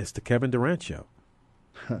it's the Kevin Durant show.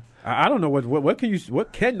 I don't know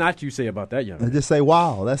what cannot you say about that young man? Just say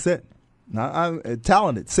wow. That's it. I'm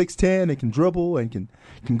talented, 6'10", and can dribble and can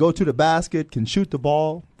go to the basket, can shoot the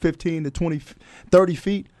ball 15 to 20, 30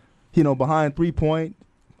 feet, behind 3-point.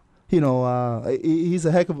 He's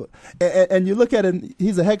a heck of a – and you look at him,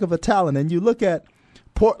 he's a heck of a talent. And you look at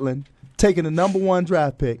Portland taking the number 1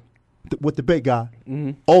 draft pick with the big guy,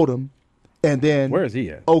 Odom, and then – where is he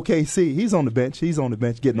at? OKC. He's on the bench.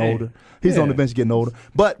 Getting older. He's on the bench getting older.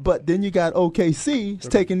 But then you got OKC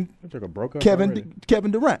taking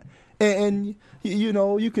Kevin Durant. And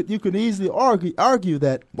you could easily argue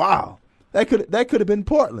that that could have been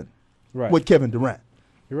Portland with Kevin Durant.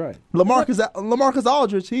 You're right. LaMarcus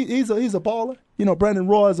Aldridge, he's a baller. Brandon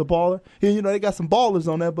Roy is a baller. They got some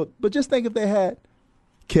ballers on there. But just think if they had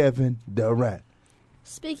Kevin Durant.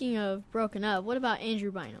 Speaking of broken up, what about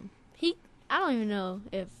Andrew Bynum? I don't even know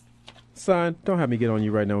if. Son, don't have me get on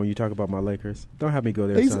you right now when you talk about my Lakers. Don't have me go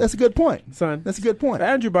there. That's a good point, son. That's a good point.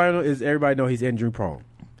 Andrew Bynum everybody know he's injury prone.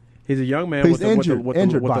 He's a young man with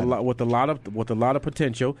a lot of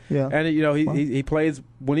potential. Yeah. And he plays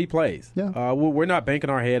when he plays. Yeah. We're not banking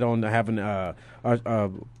our head on having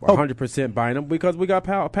 100% Bynum because we got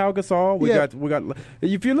Pau Gasol. We got.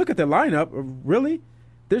 If you look at the lineup, really,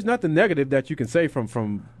 there's nothing negative that you can say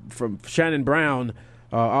from Shannon Brown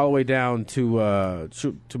all the way down to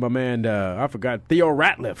my man. I forgot Theo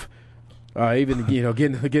Ratliff. Even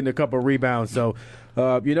getting a couple of rebounds. So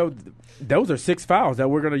those are 6 fouls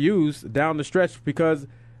that we're going to use down the stretch because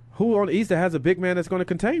who on the East has a big man that's going to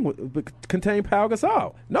contain Pau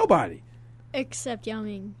Gasol? Nobody. Except Yao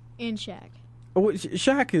Ming and Shaq.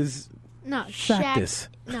 Shaq is no Shaq.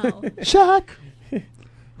 No, Shaq.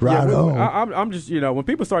 Right on. I'm just when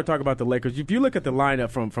people start talking about the Lakers, if you look at the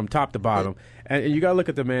lineup from top to bottom, and you got to look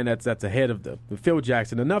at the man that's ahead of the Phil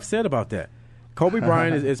Jackson. Enough said about that. Kobe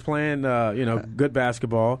Bryant is playing good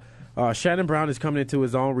basketball. Shannon Brown is coming into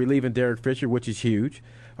his own, relieving Derek Fisher, which is huge.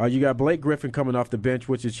 You got Blake Griffin coming off the bench,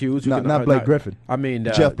 which is huge. Not Blake Griffin. I mean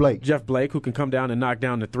Jeff Blake. Jeff Blake, who can come down and knock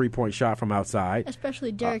down the 3-point shot from outside.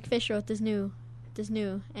 Especially Derek Fisher with this new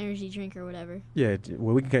energy drink or whatever. Yeah,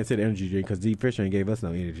 well, we can't say the energy drink because D. Fisher ain't gave us no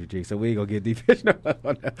energy drink, so we ain't gonna get D. Fisher.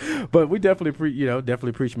 But we definitely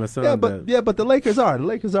preach my son. But the Lakers are the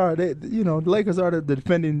Lakers are the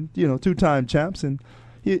defending 2-time champs, and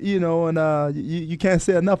you can't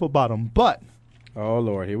say enough about them. But oh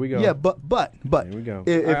Lord, here we go. Yeah, but here we go.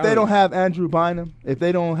 If they don't have Andrew Bynum, he's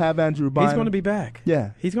going to be back.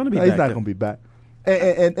 Yeah, he's going to be back. He's not going to be back.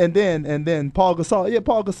 And then Paul Gasol. Yeah,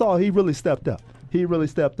 Paul Gasol. He really stepped up.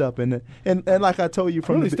 And like I told you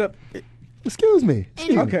from excuse me.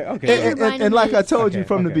 Okay. And like I told you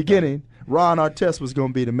from the beginning, Ron Artest was going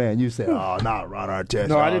to be the man. You said, oh, not Ron Artest.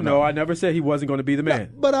 No, I didn't know. I never said he wasn't going to be the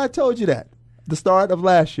man. No, but I told you that. The start of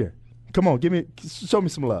last year. Come on, show me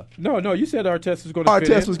some love. No, you said Artest was going to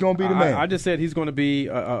Artest was going to be the man. I just said he's going to be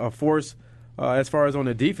a force as far as on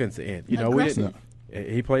the defensive end. You know,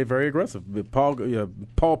 he played very aggressive.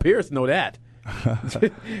 Paul Pierce know that.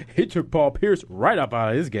 He took Paul Pierce right up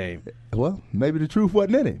out of his game. Well, maybe the truth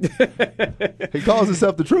wasn't in him. He calls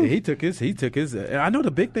himself the truth. He took his. I know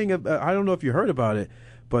the big thing. I don't know if you heard about it,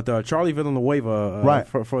 but Charlie Villanueva, right,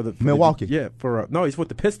 for the Milwaukee. No, he's with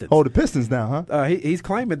the Pistons. Oh, the Pistons now, huh? He's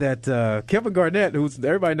claiming that Kevin Garnett, who's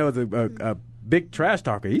everybody knows a big trash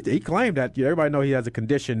talker, he claimed that everybody know he has a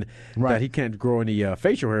condition that he can't grow any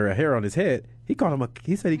facial hair on his head. He called him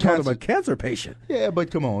called him a cancer patient. Yeah, but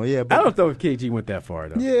come on, I don't know if KG went that far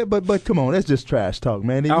though. Yeah, but come on, that's just trash talk,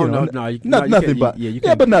 man. Nothing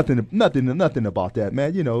about that,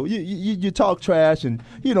 man. You know, you talk trash and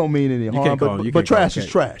you don't mean any harm, but trash is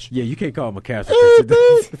trash. Yeah, you can't call him a cancer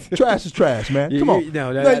patient. Trash is trash, man. Come on.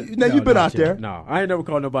 Now you've been out there. No, I ain't never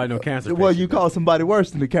called nobody no cancer patient. Well, you called somebody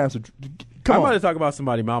worse than the cancer. I'm about to talk about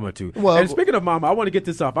somebody's mama too. Well, and speaking of mama, I want to get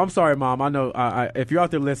this off. I'm sorry, Mom. I know if you're out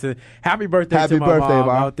there listening, happy birthday to my mom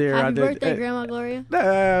out there. Happy birthday, Grandma Gloria.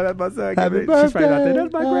 That's my son. Happy birthday. She's right out there.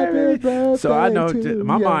 That's my grandbaby. So I know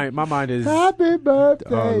my mind is happy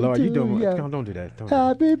birthday. Oh Lord, you doing? Yeah. Don't do that.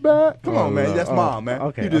 Happy birthday. Come on, man. That's Mom, man.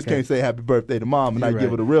 Okay, you just can't say happy birthday to Mom and not give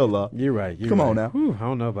her the real love. You're right. Come on now. Whew, I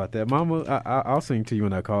don't know about that, Mama. I'll sing to you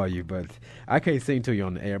when I call you, but I can't sing to you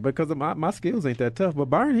on the air because my skills ain't that tough. But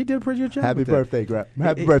Byron, he did a pretty good job. Happy birthday,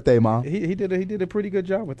 Happy birthday, Mom. He did a pretty good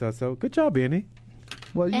job with us. So good job, Benny.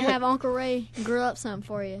 Well, and have Uncle Ray grill up something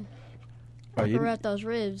for you. Uncle Ray up those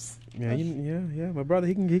ribs. Yeah, my brother,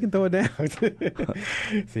 he can throw it down.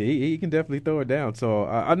 See, he can definitely throw it down. So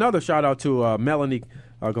another shout out to Melanie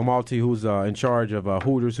Gamalti, who's in charge of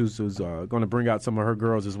Hooters, who's going to bring out some of her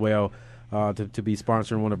girls as well. To be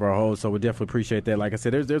sponsoring one of our hosts, so we definitely appreciate that. Like I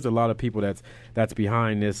said, there's a lot of people that's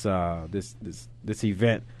behind this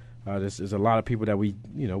event. There's a lot of people that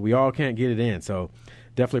we all can't get it in, so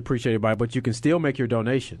definitely appreciate everybody. But you can still make your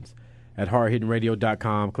donations at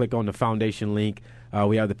hardhittingradio.com. Click on the foundation link.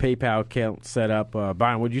 We have the PayPal account set up.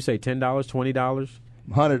 Byron, would you say $10, $20?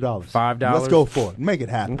 $100, $5. Let's go for it. Make it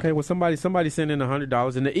happen. Okay. Well, somebody send in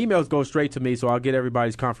 $100, and the emails go straight to me, so I'll get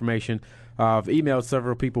everybody's confirmation. I've emailed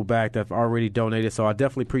several people back that have already donated, so I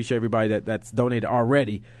definitely appreciate everybody that's donated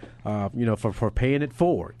already. For paying it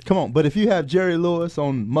forward. Come on, but if you have Jerry Lewis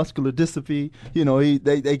on muscular dystrophy,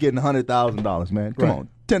 they getting $100,000, man. Come on,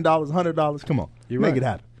 $10, $100. Come on, make it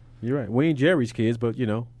happen. You're right. We ain't Jerry's kids, but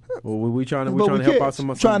we trying to help out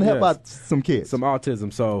some kids, some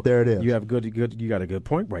autism. So there it is. You have you got a good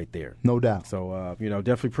point right there. No doubt. So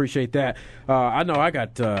definitely appreciate that. I know I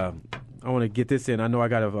got. I want to get this in. I know I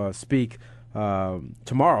got to speak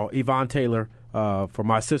tomorrow. Yvonne Taylor for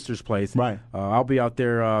my sister's place. Right. I'll be out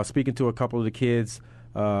there speaking to a couple of the kids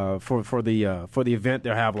for the event.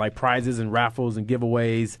 They'll have like prizes and raffles and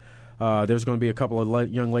giveaways. There's going to be a couple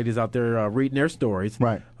of young ladies out there reading their stories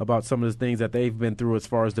about some of the things that they've been through as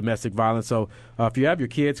far as domestic violence. So if you have your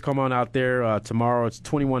kids, come on out there tomorrow. It's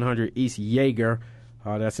 2100 East Yeager.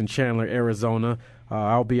 That's in Chandler, Arizona.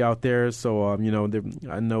 I'll be out there. So,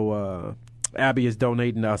 I know Abby is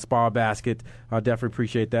donating a spa basket. I definitely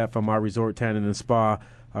appreciate that from my resort, Tannin and Spa.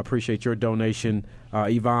 I appreciate your donation.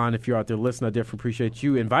 Yvonne, if you're out there listening, I definitely appreciate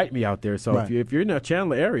you inviting me out there. So if you're in the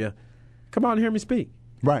Chandler area, come out and hear me speak.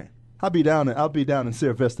 Right. I'll be down in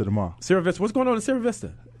Sierra Vista tomorrow. Sierra Vista. What's going on in Sierra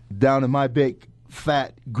Vista? Down in my big,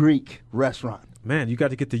 fat Greek restaurant. Man, you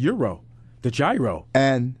got to get the gyro.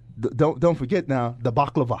 And don't forget now, the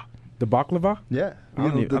baklava. The baklava? Yeah.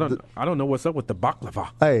 I don't know what's up with the baklava.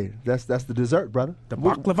 Hey, that's the dessert, brother. The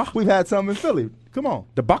baklava? We've had some in Philly. Come on.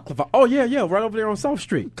 The baklava. Oh, yeah, right over there on South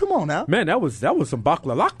Street. Come on now. Man, that was some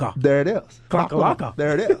baklalaka. There it is. Baklava.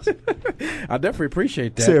 There it is. I definitely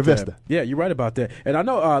appreciate that. Sierra Vista. Yeah, you're right about that. And I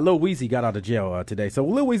know Lil Weezy got out of jail today. So,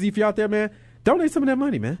 Lil Weezy, if you're out there, man, donate some of that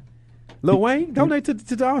money, man. Lil Wayne, donate to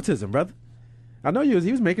the autism, brother. I know he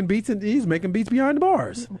was making beats behind the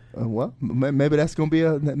bars. Well, maybe that's gonna be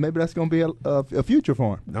a future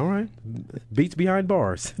for him. All right, beats behind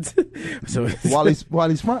bars. So while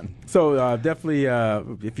he's fronting. So definitely,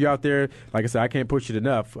 if you're out there, like I said, I can't push it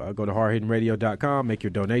enough. Go to hardhittingradio.com, make your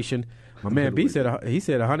donation. My man B said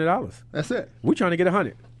 $100. That's it. We're trying to get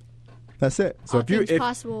 100. That's it. So if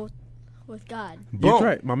possible. With God. That's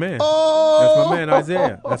right, my man. Oh! That's my man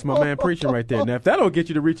Isaiah. That's my man preaching right there. Now, if that don't get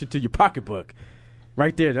you to reach into your pocketbook,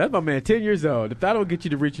 right there, that's my man, 10 years old. If that don't get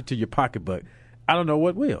you to reach into your pocketbook, I don't know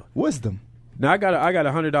what will. Wisdom. Now, I got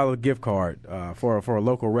a $100 gift card for a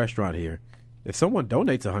local restaurant here. If someone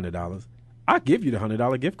donates $100, I give you the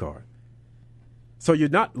 $100 gift card. So you're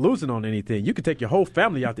not losing on anything. You can take your whole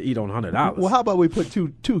family out to eat on $100. Well, how about we put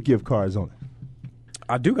two gift cards on it?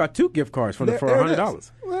 I do got 2 gift cards for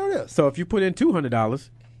 $100. There it is. So if you put in $200,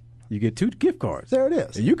 you get 2 gift cards. There it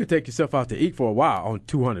is. And you can take yourself out to eat for a while on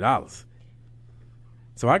 $200.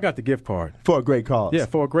 So I got the gift card. For a great cause. Yeah,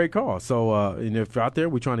 for a great cause. So if you're out there,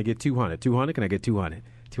 we're trying to get 200. 200, can I get 200?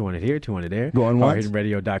 200 here, 200 there. Going once.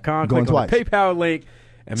 HardHittinRadio.com. Going Click on twice. the PayPal link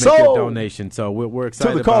and make your donation. So we're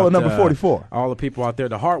excited to the caller about number 44. all the people out there,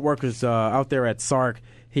 the hard workers out there at SARC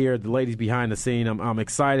here, the ladies behind the scene. I'm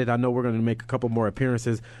excited. I know we're going to make a couple more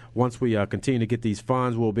appearances. Once we continue to get these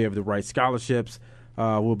funds, we'll be able to write scholarships.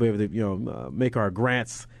 We'll be able to make our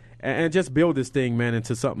grants and just build this thing, man,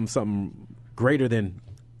 into something greater than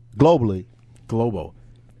global.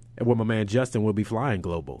 And with my man Justin, we'll be flying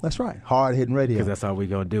global. That's right. Hard hitting radio. Because that's how we're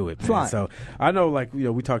going to do it, man. Flying. So I know,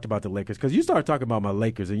 we talked about the Lakers. Because you started talking about my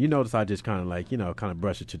Lakers, and you notice I just kind of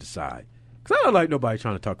brush it to the side. Because I don't like nobody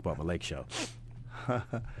trying to talk about my Lake show.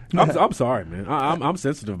 I'm sorry, man. I'm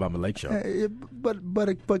sensitive about my Lake show.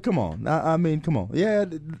 But come on. I mean, come on. Yeah.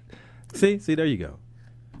 See, there you go.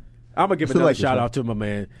 I'm going to give another shout out to my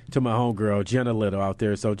homegirl, Jenna Little out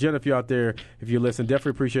there. So, Jenna, if you're out there, if you listen,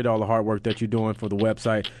 definitely appreciate all the hard work that you're doing for the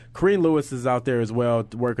website. Corinne Lewis is out there as well,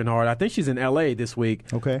 working hard. I think she's in L.A. this week.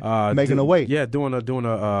 Okay. Making a way. Yeah, doing a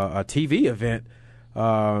TV event.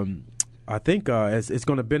 I think it's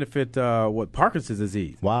going to benefit Parkinson's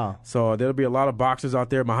disease. Wow. So, there'll be a lot of boxers out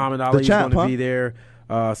there. Muhammad Ali is going to be there.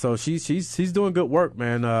 So, she's doing good work,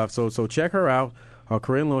 man. So check her out.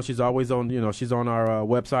 Corinne Lewis, she's always on. She's on our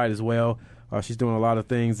website as well. She's doing a lot of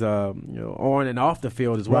things, on and off the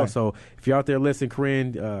field as well. Right. So if you're out there listening,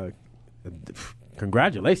 Corinne,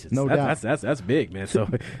 congratulations. No doubt. That's big, man. So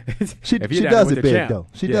she does it big though.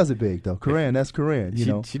 She does it big though. Corinne, that's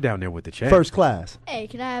Corinne. She down there with the champ. First class. Hey,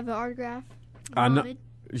 can I have an autograph? I know.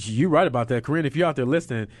 You're right about that, Corinne. If you're out there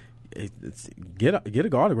listening, get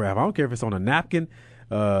an autograph. I don't care if it's on a napkin,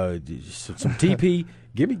 some TP.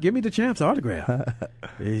 Give me the champ's autograph.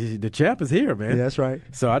 The champ is here, man. Yeah, that's right.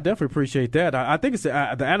 So I definitely appreciate that. I think it's the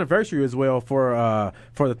anniversary as well for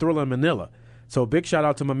the Thriller in Manila. So big shout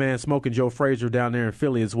out to my man Smoking Joe Frazier down there in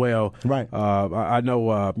Philly as well. Right. I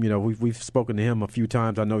know we've spoken to him a few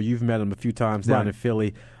times. I know you've met him a few times down in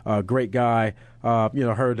Philly. Great guy.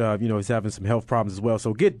 Heard he's having some health problems as well.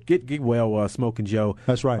 So get well, Smoking Joe.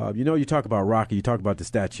 That's right. You talk about Rocky. You talk about the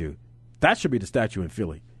statue. That should be the statue in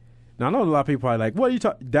Philly. Now, I know a lot of people are like, what are you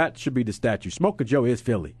talking? That should be the statue. Smoking Joe is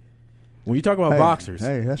Philly. When you talk about boxers.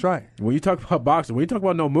 Hey, that's right. When you talk about boxers, when you talk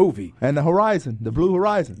about no movie. And the horizon, the blue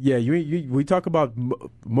horizon. Yeah, we talk about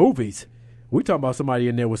movies. We talk about somebody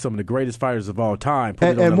in there with some of the greatest fighters of all time.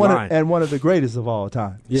 And one of the greatest of all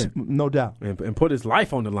time. Yeah. No doubt. And put his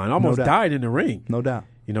life on the line. Almost died in the ring. No doubt.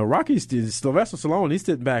 Rocky, Sylvester Stallone, he's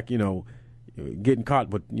sitting back, getting caught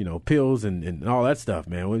with pills and all that stuff,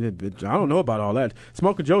 man. I don't know about all that.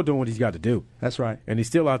 Smoking Joe doing what he's got to do. That's right. And he's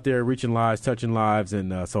still out there reaching lives, touching lives,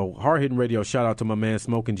 and so Hard Hitting Radio. Shout out to my man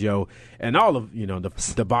Smoking Joe and all of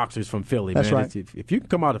the boxers from Philly. That's man. right. If you can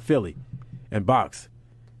come out of Philly and box,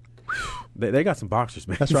 they got some boxers,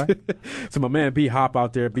 man. That's right. So my man B Hop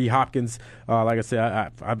out there, B Hopkins. Like I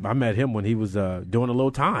said, I met him when he was doing a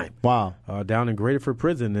little time. Wow. Down in Graterford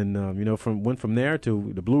Prison, and went from there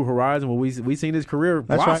to the Blue Horizon, where we seen his career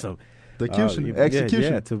blossom. Right.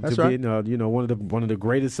 Execution. To That's be right. one of the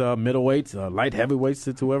greatest middleweights, light heavyweights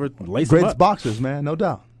to ever lace greatest them up. boxers, man, no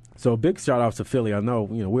doubt. So big shout out to Philly. I know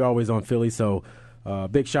we're always on Philly, so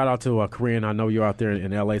big shout out to Corinne. I know you're out there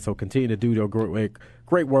in LA, so continue to do your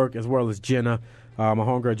great work, as well as Jenna. My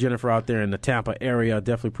homegirl Jennifer out there in the Tampa area. I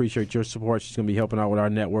definitely appreciate your support. She's going to be helping out with our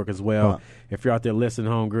network as well. Huh. If you're out there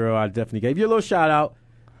listening, homegirl, I definitely gave you a little shout out.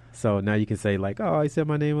 So now you can say I said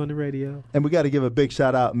my name on the radio. And we got to give a big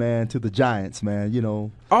shout out, man, to the Giants, man.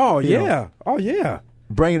 Oh yeah.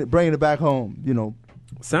 Bringing it back home.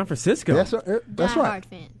 San Francisco. That's right.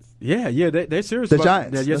 Fans. Yeah, they're serious. The about,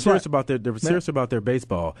 Giants. They're serious about they're serious about their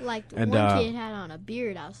baseball. Like and, one kid had on a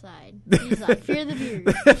beard outside. He's like, fear the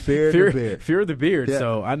beard. Fear the beard. Yeah.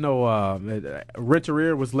 So I know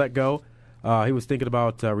Renteria was let go. He was thinking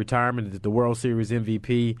about retirement at the World Series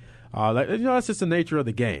MVP. That's just the nature of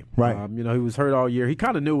the game. Right. He was hurt all year. He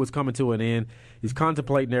kind of knew it was coming to an end. He's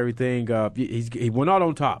contemplating everything. He went out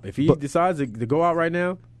on top. If he decides to go out right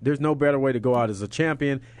now, there's no better way to go out as a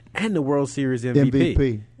champion and the World Series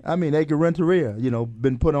MVP. I mean, Edgar Renteria,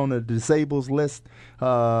 been put on the disables list.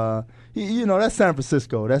 That's San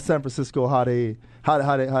Francisco. That's San Francisco, how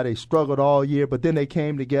they struggled all year, but then they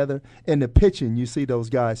came together. And the pitching, you see those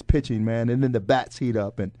guys pitching, man, and then the bats heat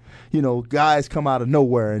up, and guys come out of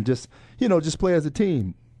nowhere and just play as a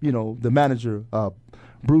team. the manager,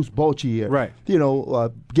 Bruce Bochy, right?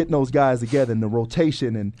 Getting those guys together in the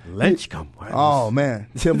rotation and Lipscomb. Oh man,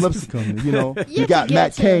 Tim Lipscomb. You got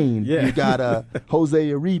Matt Cain. Yeah. You got Jose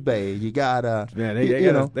Uribe. You got man.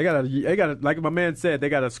 They got like my man said. They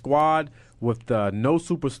got a squad with no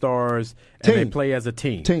superstars, and they play as a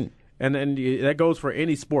team. And that goes for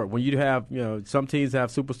any sport. When you have some teams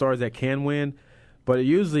have superstars that can win. But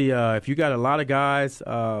usually, if you got a lot of guys,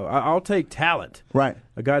 I'll take talent. Right.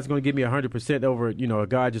 A guy's going to give me 100% over, a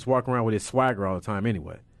guy just walking around with his swagger all the time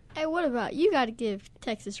anyway. Hey, what about you? Got to give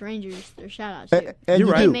Texas Rangers their shout out too. And You're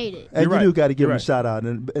you right. do. Made it. And you do got to give them a shout out,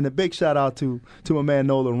 and a big shout out to my man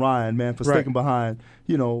Nolan Ryan, man, for sticking behind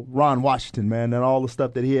Ron Washington, man, and all the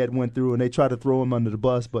stuff that he had went through, and they tried to throw him under the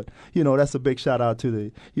bus, but that's a big shout out to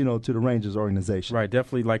the Rangers organization. Right,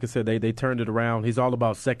 definitely. Like I said, they turned it around. He's all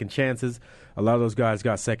about second chances. A lot of those guys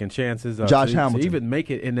got second chances. Josh Hamilton, to even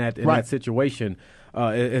make it in that situation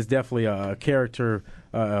is definitely a character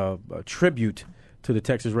a tribute to the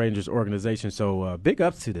Texas Rangers organization. So big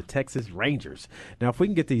ups to the Texas Rangers. Now, if we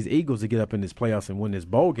can get these Eagles to get up in this playoffs and win this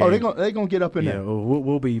bowl game, they're gonna get up in there.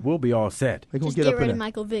 We'll be all set. They're gonna get up ready, in there.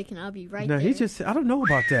 Michael Vick, and I'll be right now, there. He's just I don't know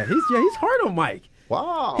about that. He's hard on Mike.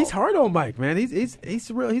 Wow, he's hard on Mike, man. He's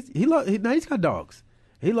real. He's got dogs.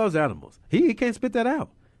 He loves animals. He can't spit that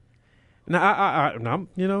out. Now I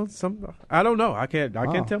don't know. I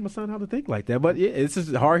can't tell my son how to think like that. But it's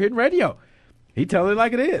just hard hitting radio. He tell it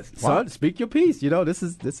like it is. Wow. Son, speak your piece. This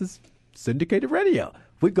is syndicated radio.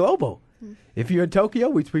 We're global. If you're in Tokyo,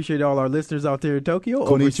 we appreciate all our listeners out there in Tokyo.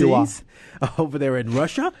 Konnichiwa. Overseas, over there in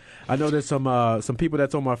Russia. I know there's some people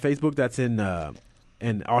that's on my Facebook that's in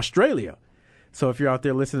Australia. So if you're out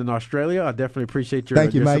there listening in Australia, I definitely appreciate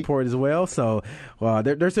your support as well. So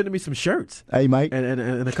they're sending me some shirts. Hey, Mike,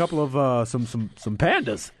 and a couple of some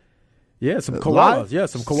pandas. Yeah, some koalas. Yeah,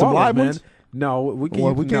 some koalas, some live man. ones? No, we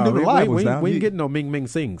can't do the live ones we now. We ain't getting no Ming Ming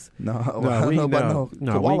sings. We ain't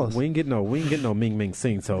getting no Ming Ming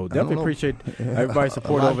sings. So definitely appreciate everybody's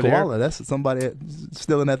support over koala. there. That's somebody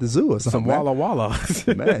stealing at the zoo or something. Some Walla Walla.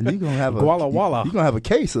 Man, you gonna have a Walla Walla. You gonna have a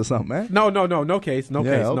case or something, man? No case. No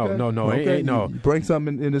case. Okay. No. Okay. Ain't no. You bring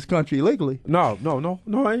something in this country illegally. No.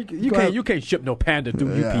 You can't ship no panda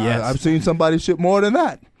through UPS. I've seen somebody ship more than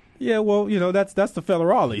that. Yeah, well, that's the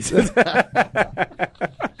federales.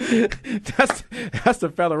 that's the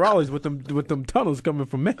federales with them tunnels coming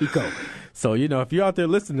from Mexico. So if you're out there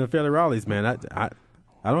listening to federales, man, I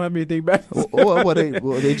don't have anything back.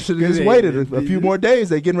 They should have just waited a few more days.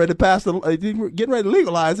 They're getting ready to getting ready to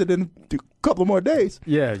legalize it in a couple more days.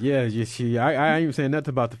 Yeah. I ain't even saying nothing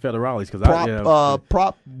about the federales because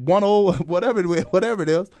Prop 10 whatever it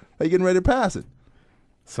is, they're getting ready to pass it.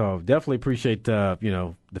 So definitely appreciate the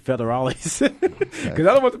federales because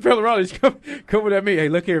I don't want the federales coming at me. Hey,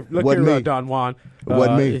 look here, Don Juan.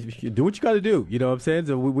 Wasn't me. Do what you got to do. You know what I'm saying?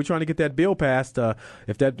 So we're trying to get that bill passed.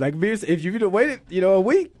 If you waited, a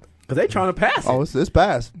week because they trying to pass it. Oh, it's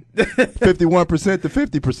passed. 51% to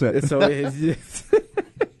 50%. So it's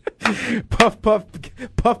puff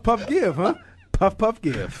give, huh? Puff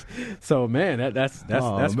give. So man, that's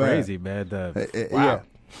crazy, man. Wow. Yeah.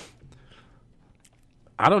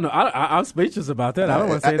 I don't know. I'm speechless about that. I don't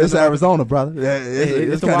want to say it's Arizona, brother.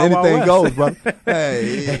 It's kind of anything goes, brother.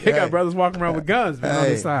 Hey, they got brothers walking around with guns, man, on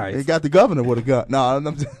the sides. They got the governor with a gun.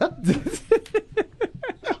 No,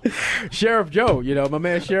 Sheriff Joe, my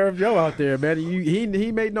man Sheriff Joe out there, man.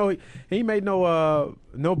 He made no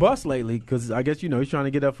bust lately because I guess he's trying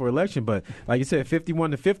to get up for election. But like you said,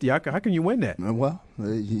 51 to 50. How can you win that? Well,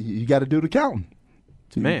 you got to do the counting.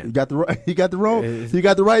 Man, you got the right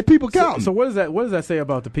people counting. So what does that say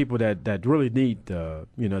about the people that really need the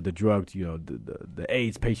drugs, the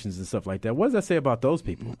AIDS patients and stuff like that? What does that say about those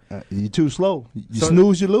people? You're too slow.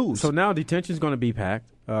 Snooze, you lose. So now detention's going to be packed.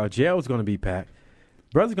 Jail's going to be packed.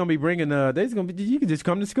 Brothers going to be bringing. You can just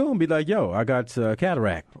come to school and be like, "Yo, I got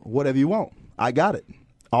cataract." Whatever you want, I got it.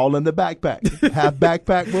 All in the backpack. Half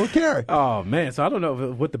backpack will carry. Oh man! So I don't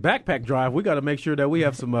know with the backpack drive, we got to make sure that we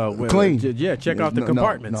have some clean. Check out the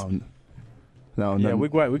compartments. No. Yeah, we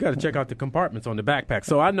got to check out the compartments on the backpack.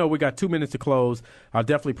 So I know we got 2 minutes to close. I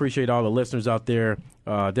definitely appreciate all the listeners out there.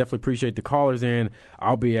 Definitely appreciate the callers in.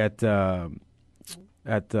 I'll be at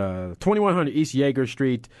 2100 East Yeager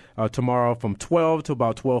Street tomorrow from 12 to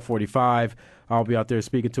about 12:45. I'll be out there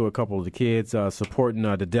speaking to a couple of the kids, supporting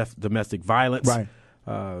the domestic violence. Right.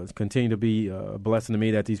 Continue to be a blessing to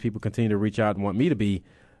me that these people continue to reach out and want me to be,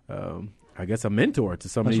 I guess, a mentor to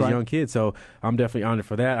some of these young kids. So I'm definitely honored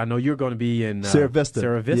for that. I know you're going to be in Sierra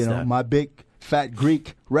Vista. My big Fat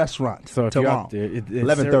Greek Restaurant So if tomorrow, you're out there,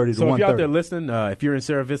 11:30 to So if you're out 1:30. there listening, if you're in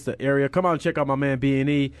Sierra Vista area, come out and check out my man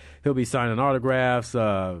B&E. He'll be signing autographs,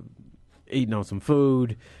 eating on some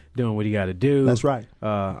food, doing what he got to do. That's right.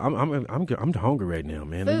 I'm hungry right now,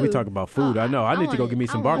 man. Food. We talk about food. I know. I need to go get me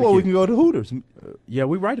some barbecue. Well, we can go to Hooters. Yeah,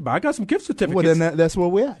 we right about. I got some gift certificates. Well, then that's where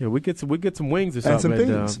we're at. Yeah, we get some wings or And something.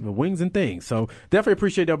 some things. Wings and things. So definitely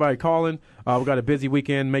appreciate everybody calling. We got a busy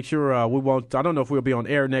weekend. Make sure we won't. I don't know if we'll be on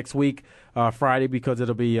air next week, Friday, because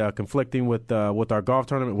it'll be conflicting with our golf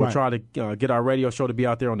tournament. We'll try to get our radio show to be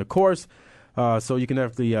out there on the course. So you can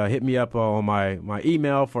definitely hit me up on my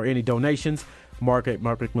email for any donations. Mark at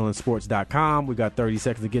markmcmillansports.com. We got 30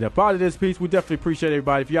 seconds to get up out of this piece. We definitely appreciate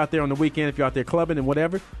everybody. If you're out there on the weekend, if you're out there clubbing and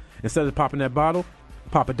whatever, instead of popping that bottle,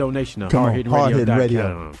 pop a donation to Hard Hittin'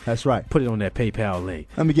 Radio. That's right. Put it on that PayPal link.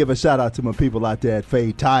 Let me give a shout out to my people out there at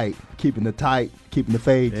Fade Tight, keeping the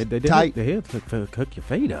fade tight. They hook your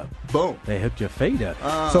fade up. Boom. They hooked your fade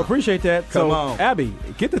up. So appreciate that. Come so on. Abby,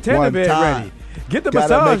 get the tender One bed time. ready. Get the Gotta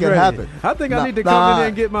massage make it ready. happen. I think I need to come in there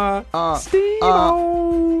and get my steam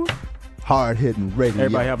on. Hard Hittin' Radio.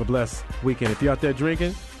 Everybody have a blessed weekend. If you're out there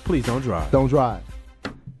drinking, please don't drive. Don't drive.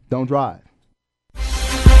 Don't drive.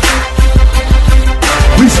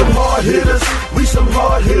 We some hard hitters. We some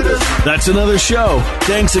hard hitters. That's another show.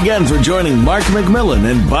 Thanks again for joining Mark McMillan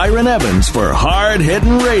and Byron Evans for Hard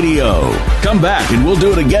Hittin' Radio. Come back and we'll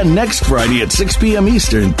do it again next Friday at 6 p.m.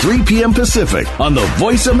 Eastern, 3 p.m. Pacific on the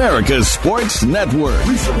Voice America Sports Network.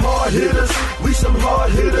 We some hard hitters. We some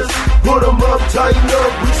hard hitters. Put 'em up, tighten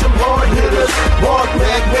up. We some hard hitters. Mark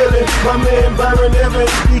McMillan, my man Byron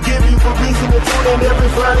Evans. We give you a reason to tune in every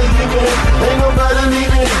Friday evening. Ain't nobody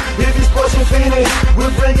leaving. If you're sports and feeling,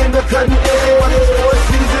 we're bringing the cutting edge. Sports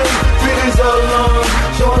season, 3 days all long.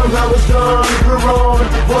 Show 'em how it's done. We're on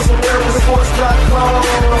VoiceAmericaSports.com.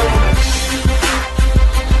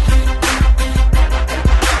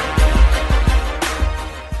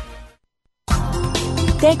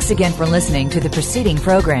 Thanks again for listening to the preceding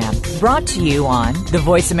program brought to you on the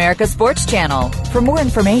Voice America Sports Channel. For more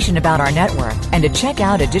information about our network and to check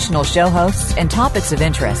out additional show hosts and topics of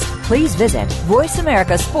interest, please visit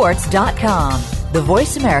voiceamericasports.com. The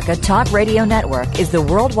Voice America Talk Radio Network is the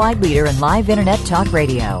worldwide leader in live Internet talk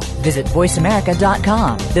radio. Visit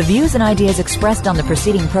voiceamerica.com. The views and ideas expressed on the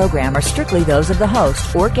preceding program are strictly those of the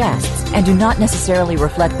host or guests and do not necessarily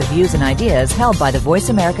reflect the views and ideas held by the Voice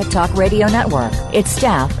America Talk Radio Network, its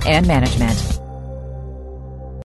staff, and management.